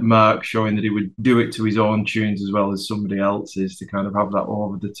Mark showing that he would do it to his own tunes as well as somebody else's, to kind of have that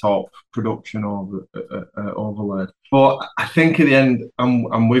over the top production overlaid. But I think at the end,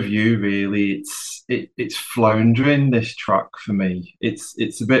 I'm with you. Really, it's floundering, this track for me.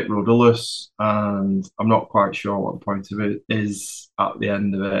 It's a bit rudderless, and I'm not quite sure what the point of it is at the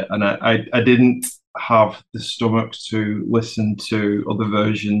end of it. And I didn't have the stomach to listen to other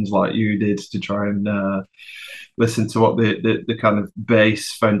versions like you did to try and listen to what the kind of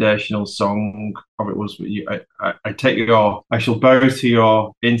base foundational song of it was. I shall bow to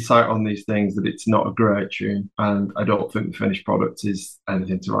your insight on these things, that it's not a great tune, and I don't think the finished product is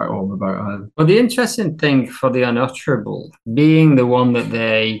anything to write home about either. Well, the interesting thing for the Unutterable being the one that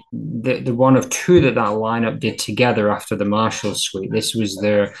the one of two that lineup did together after the Marshall Suite, this was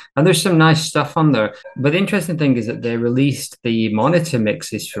and there's some nice stuff on there. But the interesting thing is that they released the monitor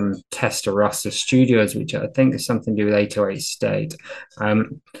mixes from Testarossa Studios, which I think is something to do with 808 State.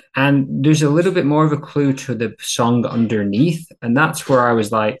 And there's a little bit more of a clue to the song underneath. And that's where I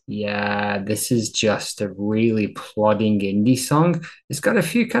was like, yeah, this is just a really plodding indie song. It's got a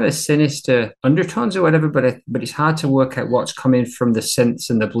few kind of sinister undertones or whatever, but it's hard to work out what's coming from the synths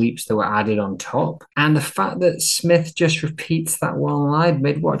and the bleeps that were added on top. And the fact that Smith just repeats that one live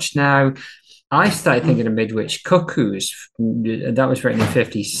Midwatch now, I started thinking of Midwich Cuckoos. That was written in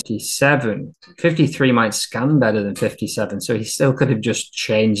 57. 53 might scan better than 57, so he still could have just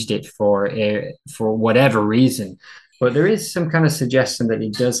changed it for whatever reason. But there is some kind of suggestion that he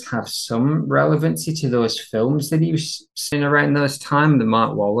does have some relevancy to those films that he was seeing around those time, the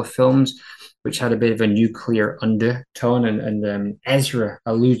Mark Waller films, which had a bit of a nuclear undertone, and Ezra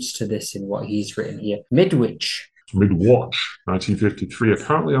alludes to this in what he's written here. Midwich, 1953,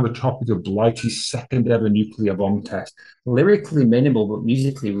 apparently on the topic of Blighty's second ever nuclear bomb test. Lyrically minimal, but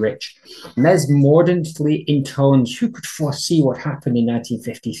musically rich. Mordantly intones, who could foresee what happened in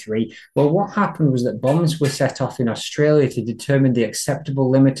 1953? Well, what happened was that bombs were set off in Australia to determine the acceptable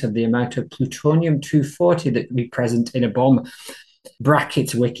limit of the amount of plutonium-240 that could be present in a bomb.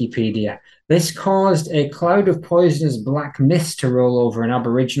 Brackets Wikipedia. This caused a cloud of poisonous black mist to roll over an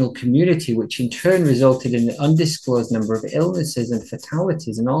Aboriginal community, which in turn resulted in an undisclosed number of illnesses and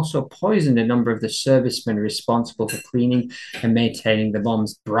fatalities, and also poisoned a number of the servicemen responsible for cleaning and maintaining the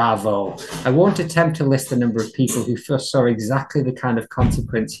bombs. Bravo. I won't attempt to list the number of people who first saw exactly the kind of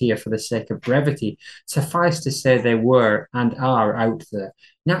consequence here for the sake of brevity. Suffice to say they were and are out there.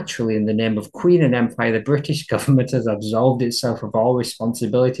 Naturally, in the name of Queen and Empire, the British government has absolved itself of all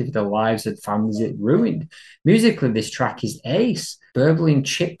responsibility for the lives and families it ruined. Musically, this track is ace. burbling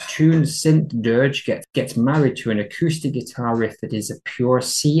chip-tuned synth dirge gets married to an acoustic guitar riff that is a pure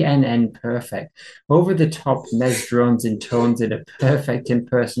CNN perfect. Over-the-top Mez drones intones in a perfect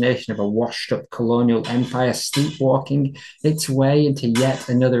impersonation of a washed-up colonial empire sleepwalking its way into yet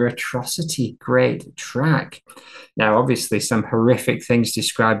another atrocity. Great track. Now, obviously, some horrific things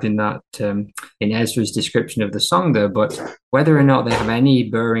described in that in Ezra's description of the song there, but whether or not they have any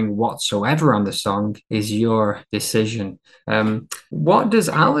bearing whatsoever on the song is your decision. What does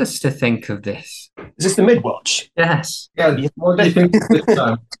Alistair think of this? Is this the Midwatch? Yes. Yeah. What do you think of this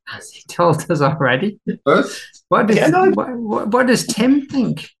time? Has he told us already? First? What does Tim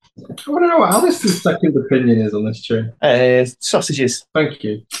think? I want to know what Alistair's second opinion is on this tune. Sausages. Thank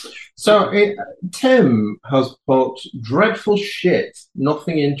you. So Tim has put dreadful shit,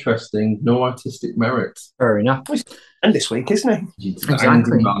 nothing interesting, no artistic merit. Fair enough. And this week, isn't he?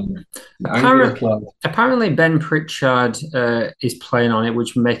 Exactly. Apparently, Ben Pritchard is playing on it,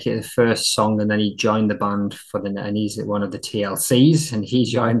 which will make it the first song, and then he joined the band and he's one of the TLCs, and he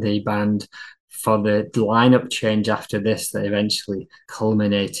joined the band for the lineup change after this that eventually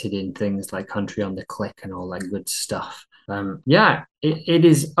culminated in things like Country on the Click and all that good stuff. It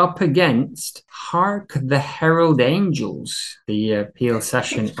is up against Hark the Herald Angels, the Peel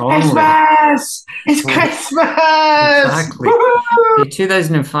session only. Christmas! It's Christmas! Exactly. The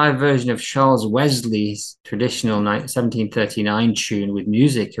 2005 version of Charles Wesley's traditional 1739 tune with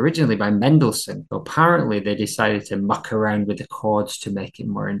music, originally by Mendelssohn. Apparently, they decided to muck around with the chords to make it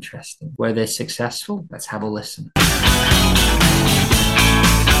more interesting. Were they successful? Let's have a listen.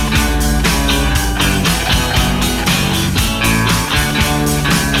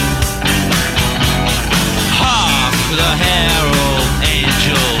 The herald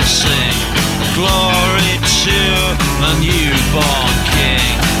angels sing glory to the newborn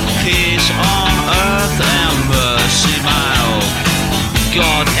King, peace on earth and mercy mild,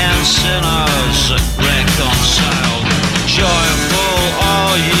 God and sinners reconciled. Joyful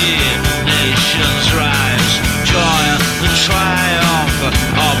all ye nations rise, joy the triumph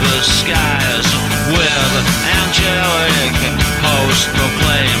of the skies, with angelic host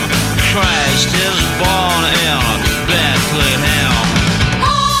proclaim, Christ is born in Bethlehem.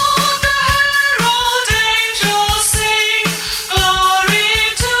 All the herald angels sing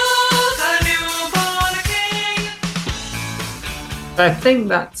glory to the newborn King. I think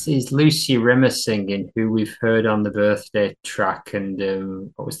that is Lucy Rimmer singing, who we've heard on the birthday track,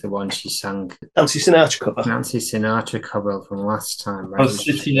 and what was the one she sang? Nancy Sinatra cover. Nancy Sinatra cover from last time, right? Oh,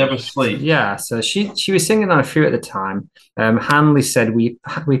 City Never Sleep. Yeah, so she was singing on a few at the time. Hanley said we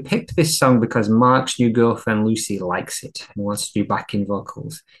picked this song because Mark's new girlfriend Lucy likes it and wants to do backing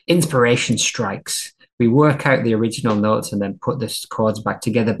vocals. Inspiration strikes. We work out the original notes and then put the chords back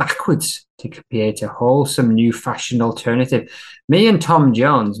together backwards to create a wholesome new fashion alternative. Me and Tom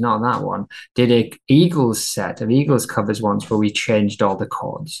Jones, not that one, did a Eagles set of Eagles covers once where we changed all the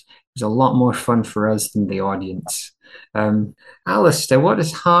chords. It was a lot more fun for us than the audience. Alistair, what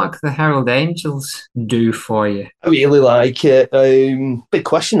does Hark the Herald Angels do for you? I really like it. Big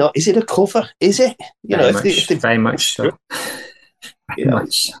question, though. Is it a cover? Is it? Very much so. Very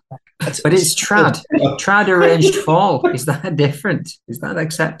much so. But it's trad arranged fall. Is that different? Is that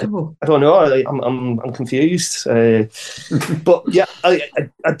acceptable? I don't know. I'm confused. But yeah,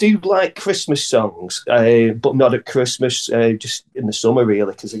 I do like Christmas songs, but not at Christmas. Just in the summer,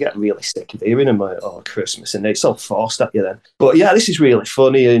 really, because I get really sick of hearing them at Christmas, and it's all forced at you then. But yeah, this is really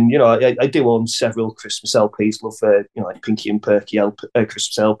funny, and I do own several Christmas LPs. Love like Pinky and Perky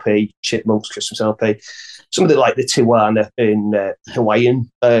Christmas LP, Chipmunks Christmas LP. Some of the like the Tijuana in Hawaiian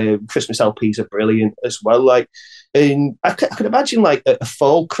Christmas LPs are brilliant as well. Like, and I could imagine like a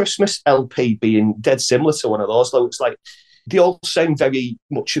fall Christmas LP being dead similar to one of those. Though it's like they all sound very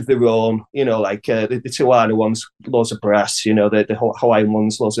much of their own. Like the Tijuana ones, loads of brass. The Hawaiian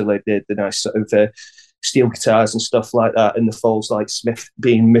ones, loads of like the nice sort of steel guitars and stuff like that. And the falls like Smith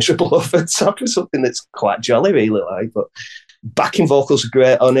being miserable over top or something that's quite jolly, really. Like, but backing vocals are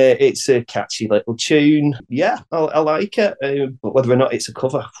great on it. It's a catchy little tune. Yeah, I like it. But whether or not it's a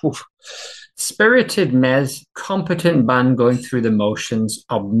cover, oof. Spirited Mez, competent band going through the motions,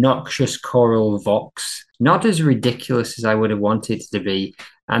 obnoxious choral vox, not as ridiculous as I would have wanted it to be,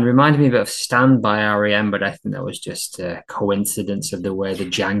 and reminded me a bit of Stand by R.E.M., but I think that was just a coincidence of the way the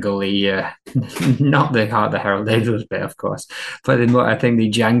jangly, not the Hark the Herald Angels bit, of course, but I think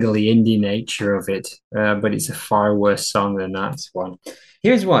the jangly indie nature of it, but it's a far worse song than that one.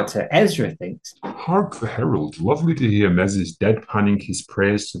 Here's what Ezra thinks. Hark the Herald. Lovely to hear Mez's deadpanning his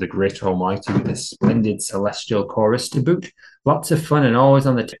praise to the great Almighty with a splendid celestial chorus to boot. Lots of fun and always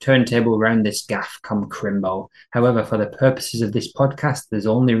on the turntable round this gaff come Crimbo. However, for the purposes of this podcast, there's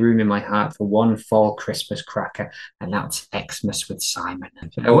only room in my heart for one fall Christmas cracker, and that's Xmas with Simon.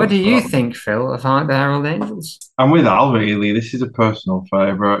 So what do you think, Phil, of Hark the Herald Angels? I'm with Al, really. This is a personal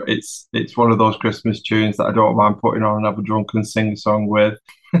favourite. It's one of those Christmas tunes that I don't mind putting on and have a drunken sing-song with.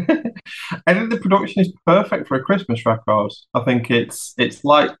 I think the production is perfect for a Christmas record. I think it's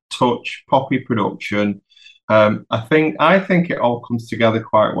light touch, poppy production. I think it all comes together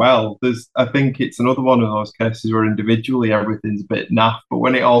quite well. I think it's another one of those cases where individually everything's a bit naff, but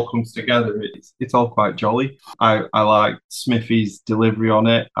when it all comes together, it's all quite jolly. I like Smithy's delivery on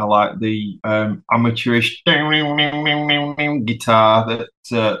it. I like the amateurish guitar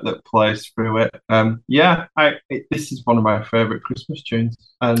that plays through it. This is one of my favourite Christmas tunes,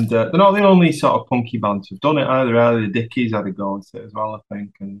 and they're not the only sort of punky bands who've done it either. The Dickies had a go at it as well, I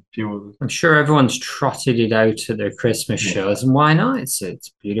think, and a few others. I'm sure everyone's trotted it out at their Christmas shows, and why not? It's a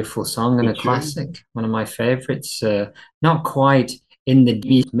beautiful song and a classic. One of my favourites. Not quite in the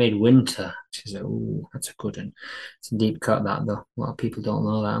deep midwinter. That's a good one. It's a deep cut, that, though. A lot of people don't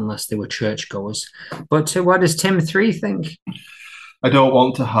know that unless they were churchgoers. But what does Tim 3 think? I don't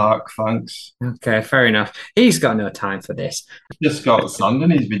want to hark, thanks. Okay, fair enough. He's got no time for this. He's just got sand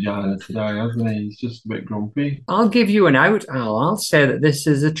in his vagina today, hasn't he? He's just a bit grumpy. I'll give you an out, Al. I'll say that this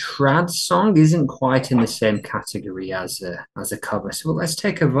is a trad song. Isn't quite in the same category as a cover. So let's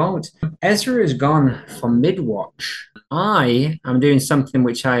take a vote. Ezra has gone for Midwatch. I am doing something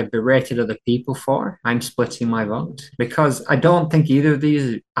which I have berated other people for. I'm splitting my vote because I don't think either of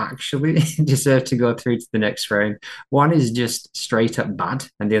these actually deserve to go through to the next round. One is just straight up bad,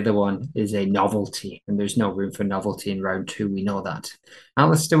 and the other one is a novelty, and there's no room for novelty in round 2. We know that.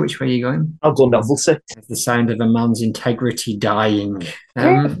 Alistair, which way are you going? I'll go novelty. It's the sound of a man's integrity dying.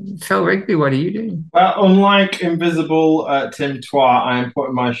 Phil Rigby, what are you doing? Well, unlike Invisible Tim Twat, I am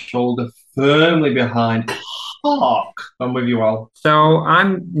putting my shoulder firmly behind Hark. I'm with you, Al. So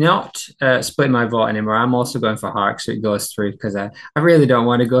I'm not splitting my vote anymore. I'm also going for Hark, so it goes through, because I really don't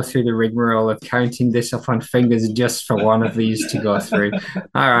want to go through the rigmarole of counting this up on fingers just for one of these to go through.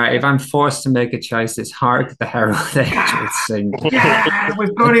 All right, if I'm forced to make a choice, it's Hark the Herald Angels sing. Yeah,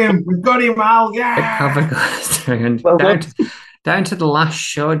 we've got him, Al. Yeah. The cover goes through, and down to the last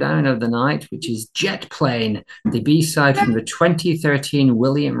showdown of the night, which is Jetplane, the B-side from the 2013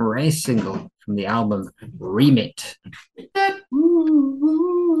 William Ray single from the album Remit.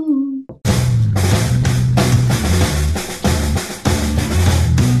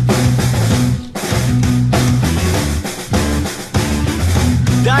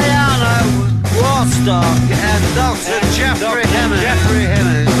 Diana Warstock and Dr. Jeffrey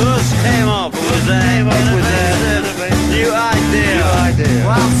Hemmings first came up with an innovative new idea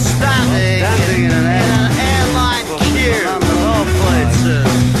while standing in an airline queue on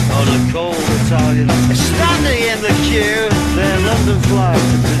a cold Italian. Standing in the queue, their London flight.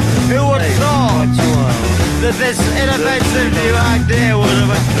 Who would have thought that this innovative new idea would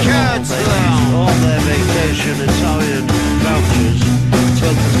have occurred to them? All their vacation Italian vouchers,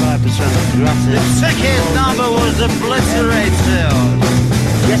 25% gratis. The ticket number was obliterated.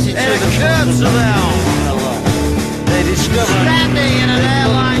 Yes, it occurred to them. They discovered standing in an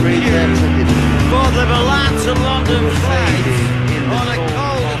airline queue for the Milan to London flight on a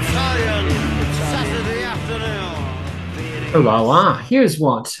cold Italian Saturday afternoon. Oh la la. Here's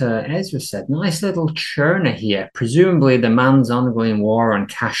what Ezra said. Nice little churner here. Presumably the man's ongoing war on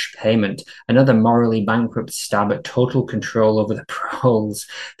cash payment. Another morally bankrupt stab at total control over the proles.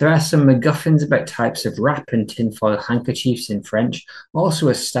 There are some MacGuffins about types of wrap and tinfoil handkerchiefs in French. Also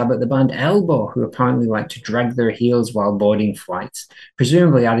a stab at the band Elbow, who apparently like to drag their heels while boarding flights.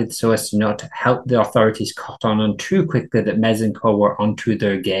 Presumably added so as to not help the authorities cotton on too quickly that Mez and Co were onto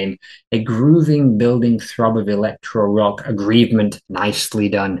their game. A grooving, building throb of electro rock, aggrievement, nicely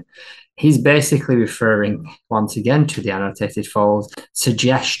done. He's basically referring once again to the annotated folds,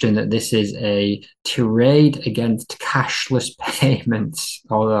 suggestion that this is a tirade against cashless payments,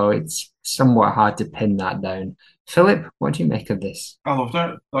 although it's somewhat hard to pin that down. Philip, what do you make of this? I loved it.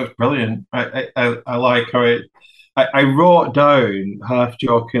 That was brilliant. I like how it. I wrote down half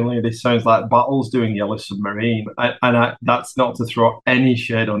jokingly, this sounds like Battles doing Yellow Submarine, and that's not to throw any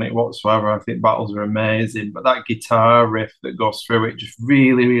shade on it whatsoever. I think Battles are amazing, but that guitar riff that goes through it just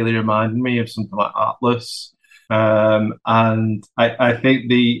really, really reminded me of something like Atlas. And I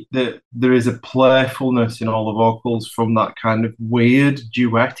think there is a playfulness in all the vocals from that kind of weird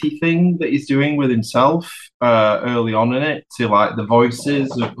duetty thing that he's doing with himself early on in it, to like the voices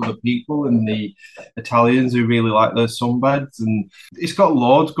of other people and the Italians who really like their sunbeds. And it's got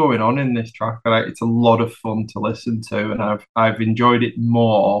loads going on in this track. Right? It's a lot of fun to listen to, and I've enjoyed it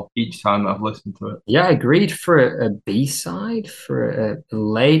more each time I've listened to it. Yeah, agreed. For a B-side, for a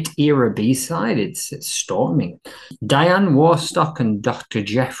late era B-side, it's storming. Diane Warstock and Dr.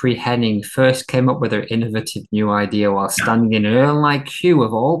 Jeffrey Henning first came up with their innovative new idea while standing in an urn-like queue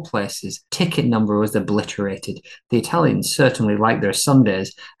of all places. Ticket number was obliterated. The Italians certainly liked their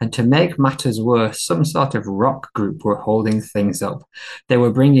Sundays, and to make matters worse, some sort of rock group were holding things up. They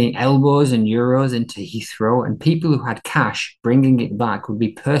were bringing elbows and euros into Heathrow, and people who had cash bringing it back would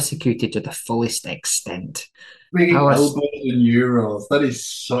be persecuted to the fullest extent. Bringing elbows and euros. That is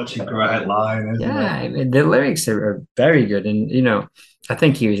such a great line, isn't it? I mean, the lyrics are very good. And, you know, I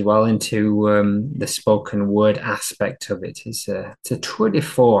think he was well into the spoken word aspect of it. It's a tour de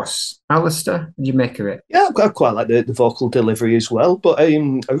force. Alistair, what do you make of it? Yeah, I quite like the vocal delivery as well. But I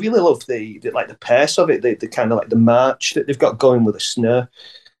really love the pace of it, the kind of like the march that they've got going with the snare.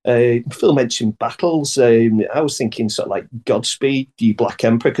 Phil mentioned battles. I was thinking sort of like Godspeed, You Black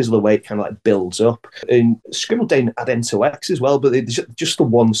Emperor, because of the way it kind of like builds up. And scribbled down Add Into X as well, but it's just the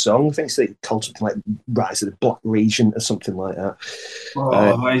one song. I think it's called something like Rise of the Black Regent or something like that.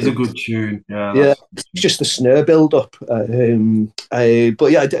 Oh, that is a good tune. Yeah, it's just the snare build up. But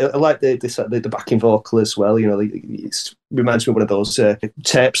yeah, I like the backing vocal as well. You know, it reminds me of one of those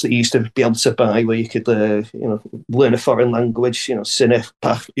tapes that you used to be able to buy where you could, learn a foreign language. You know, Cine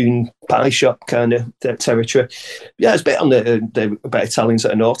une pie shop kind of territory. Yeah, it's a bit on the about Italians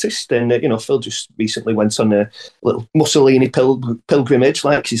that I noticed. And Phil just recently went on a little Mussolini pilgrimage.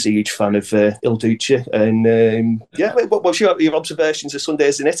 Like, he's a huge fan of Il Duce. And what was your observations of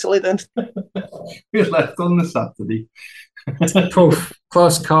Sundays in Italy then? We left on the Saturday. Poof,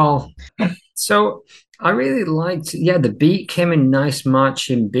 close call. So I really liked, the beat came in nice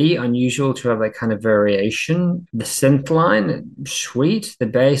marching beat, unusual to have that kind of variation. The synth line, sweet. The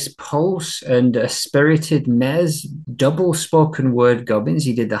bass pulse and a spirited mezz, double spoken word gubbins.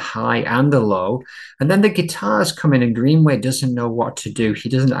 He did the high and the low. And then the guitars come in, and Greenway doesn't know what to do. He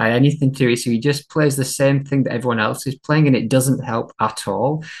doesn't add anything to it, so he just plays the same thing that everyone else is playing, and it doesn't help at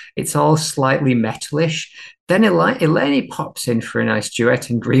all. It's all slightly metalish. Then Eleni pops in for a nice duet,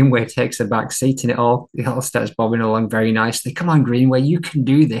 and Greenway takes a back seat, and it all starts bobbing along very nicely. Come on, Greenway, you can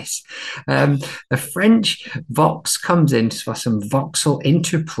do this. The French Vox comes in for some voxel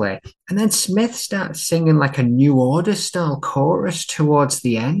interplay, and then Smith starts singing like a New Order style chorus towards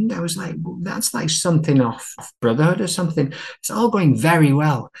the end. I was like, that's like something off Brotherhood or something. It's all going very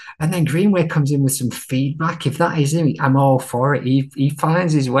well. And then Greenway comes in with some feedback. If that is him, I'm all for it. He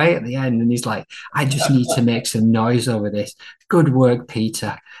finds his way at the end, and he's like, I just need to make some noise over this. Good work,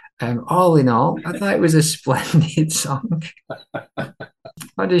 Peter. All in all, I thought it was a splendid song.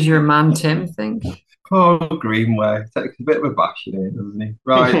 What does your man Tim think? Oh, Greenway takes a bit of a bash in here, doesn't he?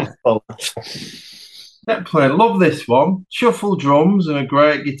 Right. Jetplane, love this one. Shuffle drums and a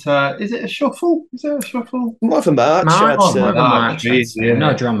great guitar. Is it a shuffle? More of a march.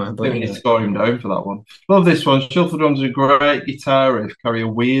 No drummer, but you score him down for that one. Love this one. Shuffle drums and a great guitar riff carry a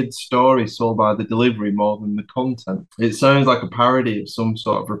weird story sold by the delivery more than the content. It sounds like a parody of some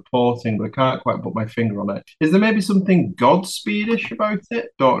sort of reporting, but I can't quite put my finger on it. Is there maybe something Godspeedish about it?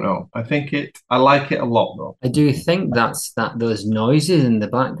 Don't know. I like it a lot though. I do think that's those noises in the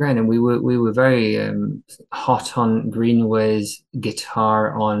background, and we were very hot on Greenway's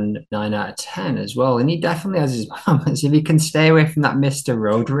guitar on 9 out of 10 as well, and he definitely has his moments. If he can stay away from that Mr.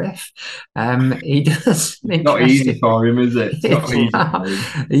 Road riff, he does. Not easy for him, is it? It's not easy for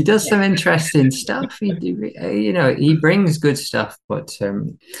him. He does some interesting stuff. He brings good stuff, but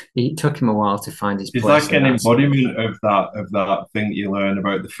it took him a while to find his place. It's like an embodiment of that thing that you learn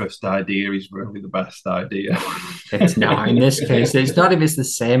about the first idea is really the best idea. It's not in this case. It's not if it's the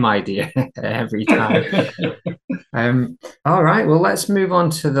same idea every time. All right, well, let's move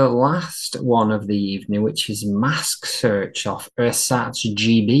on to the last one of the evening, which is Mask Search off Ersatz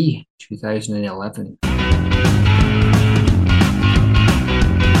GB 2011.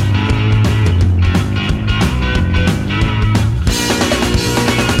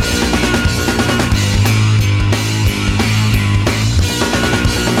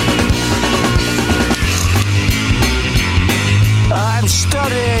 I'm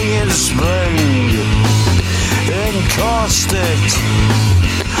studying in spring, in caustic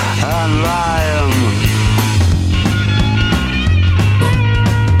and lime.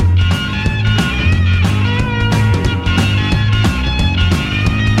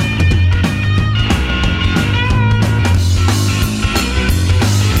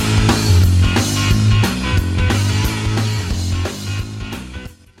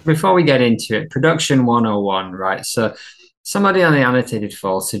 before we get into it, production 101, right? So somebody on the Annotated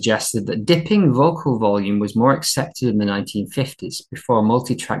Fall suggested that dipping vocal volume was more accepted in the 1950s before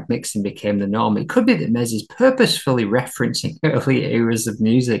multi-track mixing became the norm. It could be that Mez is purposefully referencing early eras of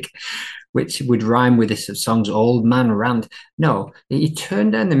music, which would rhyme with this song's old man rant. No, he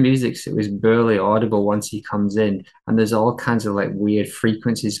turned down the music so it was barely audible once he comes in, and there's all kinds of like weird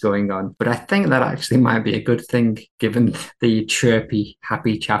frequencies going on. But I think that actually might be a good thing given the chirpy,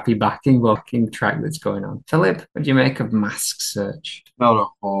 happy, chappy backing track that's going on. Philip, what do you make of Mask Search? Not a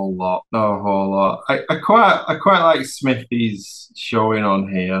whole lot. Not a whole lot. I quite like Smithy's showing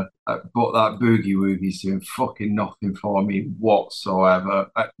on here, but that Boogie Woogie's doing fucking nothing for me whatsoever.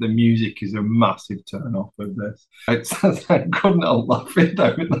 The music is a massive turn off of this. I couldn't help laughing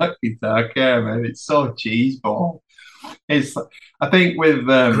down with that guitar care, man. It's so cheeseball. It's, I think with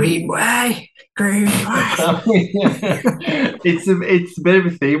Greenway. It's a bit of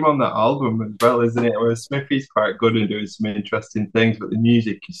a theme on that album as well, isn't it? Where Smithy's quite good and doing some interesting things, but the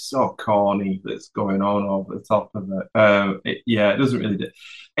music is so corny that's going on over the top of it. It doesn't really do.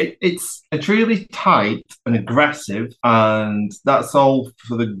 It's really tight and aggressive, and that's all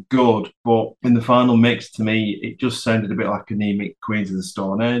for the good. But in the final mix, to me, it just sounded a bit like anemic Queens of the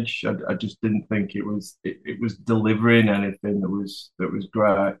Stone Age. I just didn't think it was delivering anything that was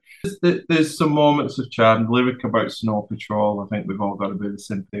great. There's some moments of charm. The lyric about Snow Patrol, I think we've all got a bit of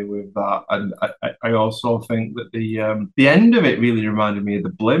sympathy with that. And I also think that the end of it really reminded me of the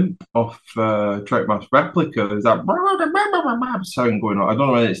blimp of Trackmaster Replica. There's that sound going on. I don't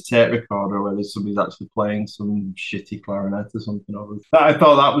know whether it's tape recorder or whether somebody's actually playing some shitty clarinet or something. I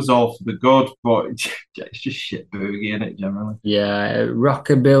thought that was all for the good, but it's just shit boogie in it generally. Yeah,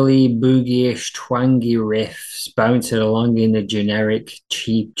 rockabilly, boogie-ish, twangy riffs bouncing along in the generic,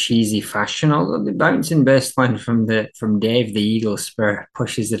 cheap, cheesy fashion. Although the bouncing bass line from Dave the Eagle Spur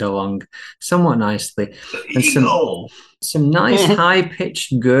pushes it along somewhat nicely. And some nice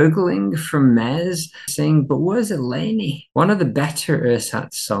high-pitched gurgling from Mez saying, "But where's Eleni?" One of the better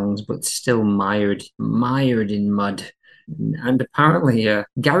Ursat songs, but still mired in mud. And apparently,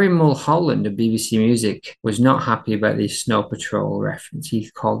 Gary Mulholland of BBC Music was not happy about the Snow Patrol reference. He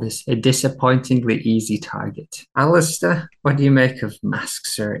called this a disappointingly easy target. Alistair, what do you make of Mask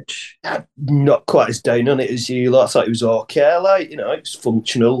Search? Not quite as down on it as you lot. I thought it was okay. It's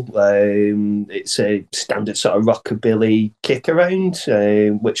functional. It's a standard sort of rockabilly kick around,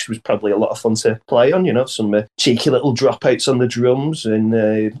 which was probably a lot of fun to play on. Some cheeky little dropouts on the drums, and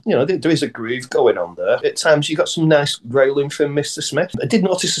there is a groove going on there. At times, you got some nice growling from Mr. Smith. I did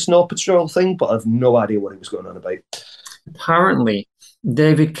notice the Snow Patrol thing, but I've no idea what he was going on about. Apparently,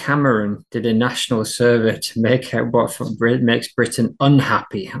 David Cameron did a national survey to make out what makes Britain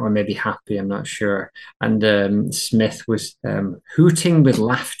unhappy, or maybe happy, I'm not sure. And Smith was hooting with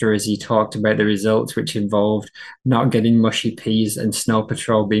laughter as he talked about the results, which involved not getting mushy peas and Snow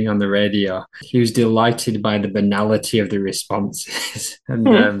Patrol being on the radio. He was delighted by the banality of the responses.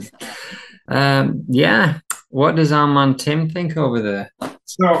 And what does our man Tim think over there?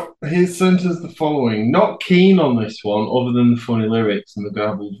 So he sent us the following. Not keen on this one, other than the funny lyrics and the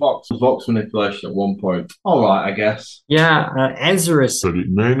garbled Vox manipulation at one point. All right, I guess. Yeah, Ezra said it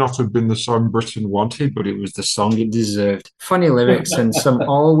may not have been the song Britain wanted, but it was the song it deserved. Funny lyrics and some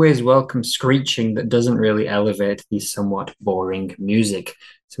always welcome screeching that doesn't really elevate the somewhat boring music.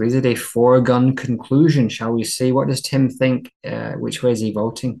 So is it a foregone conclusion, shall we see? What does Tim think? Which way is he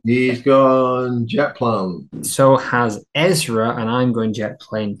voting? He's gone Jetplane. So has Ezra, and I'm going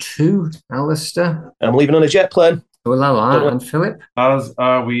Jetplane too. Alistair? I'm leaving on a Jetplane. And Philip? As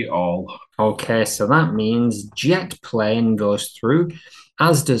are we all. Okay, so that means Jetplane goes through,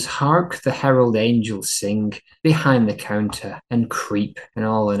 as does Hark the Herald Angels sing, Behind the Counter, and C.R.E.E.P. And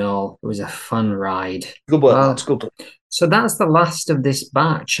all in all, it was a fun ride. Good work, that's good. So that's the last of this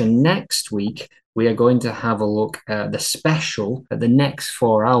batch, and next week we are going to have a look at the special at the next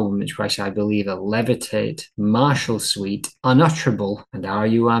 4 albums, which I believe are Levitate, Marshall Suite, Unutterable, and Are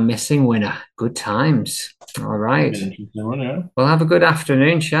You Our Missing Winner? Good times. All right. Yeah. Well, have a good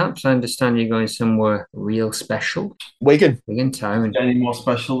afternoon, chaps. I understand you're going somewhere real special. Wigan Town. Any more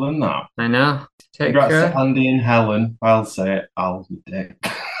special than that? I know. Take Congrats care. To Andy and Helen. I'll say it. I'll be dick.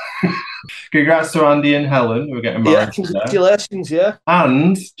 Congrats to Andy and Helen. We're getting married. Yeah, congratulations, yeah.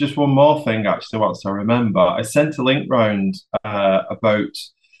 And just one more thing, actually, whilst I remember, I sent a link round about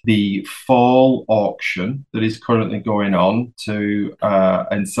the fall auction that is currently going on to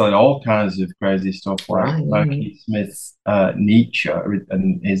and selling all kinds of crazy stuff like Keith Smith's Nietzsche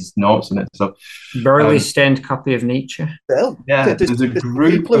and his notes and it. So barely stained copy of Nietzsche. Well, yeah, there's a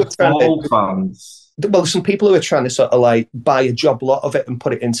group of fall fans some people who are trying to sort of like buy a job lot of it and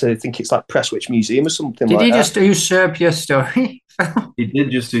put it into, I think it's like Prestwich Museum or something Did like he that. just usurp your story? He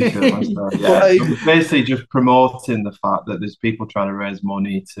did just usurp my story. Yeah, it was basically just promoting the fact that there's people trying to raise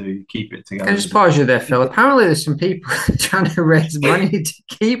money to keep it together. Can I just pause you there, Phil? Apparently, there's some people trying to raise money to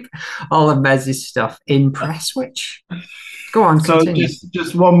keep all of Mez's stuff in Prestwich. Go on, So continue.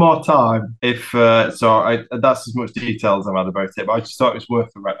 just one more time, if that's as much detail as I've had about it, but I just thought it was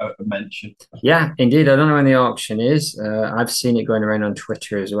worth a mention. Yeah, indeed. I don't know when the auction is. I've seen it going around on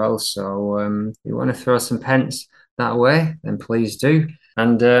Twitter as well. So if you want to throw some pence that way, then please do.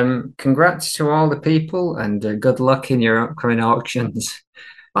 And congrats to all the people, and good luck in your upcoming auctions.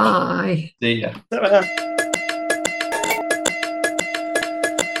 Bye. See ya.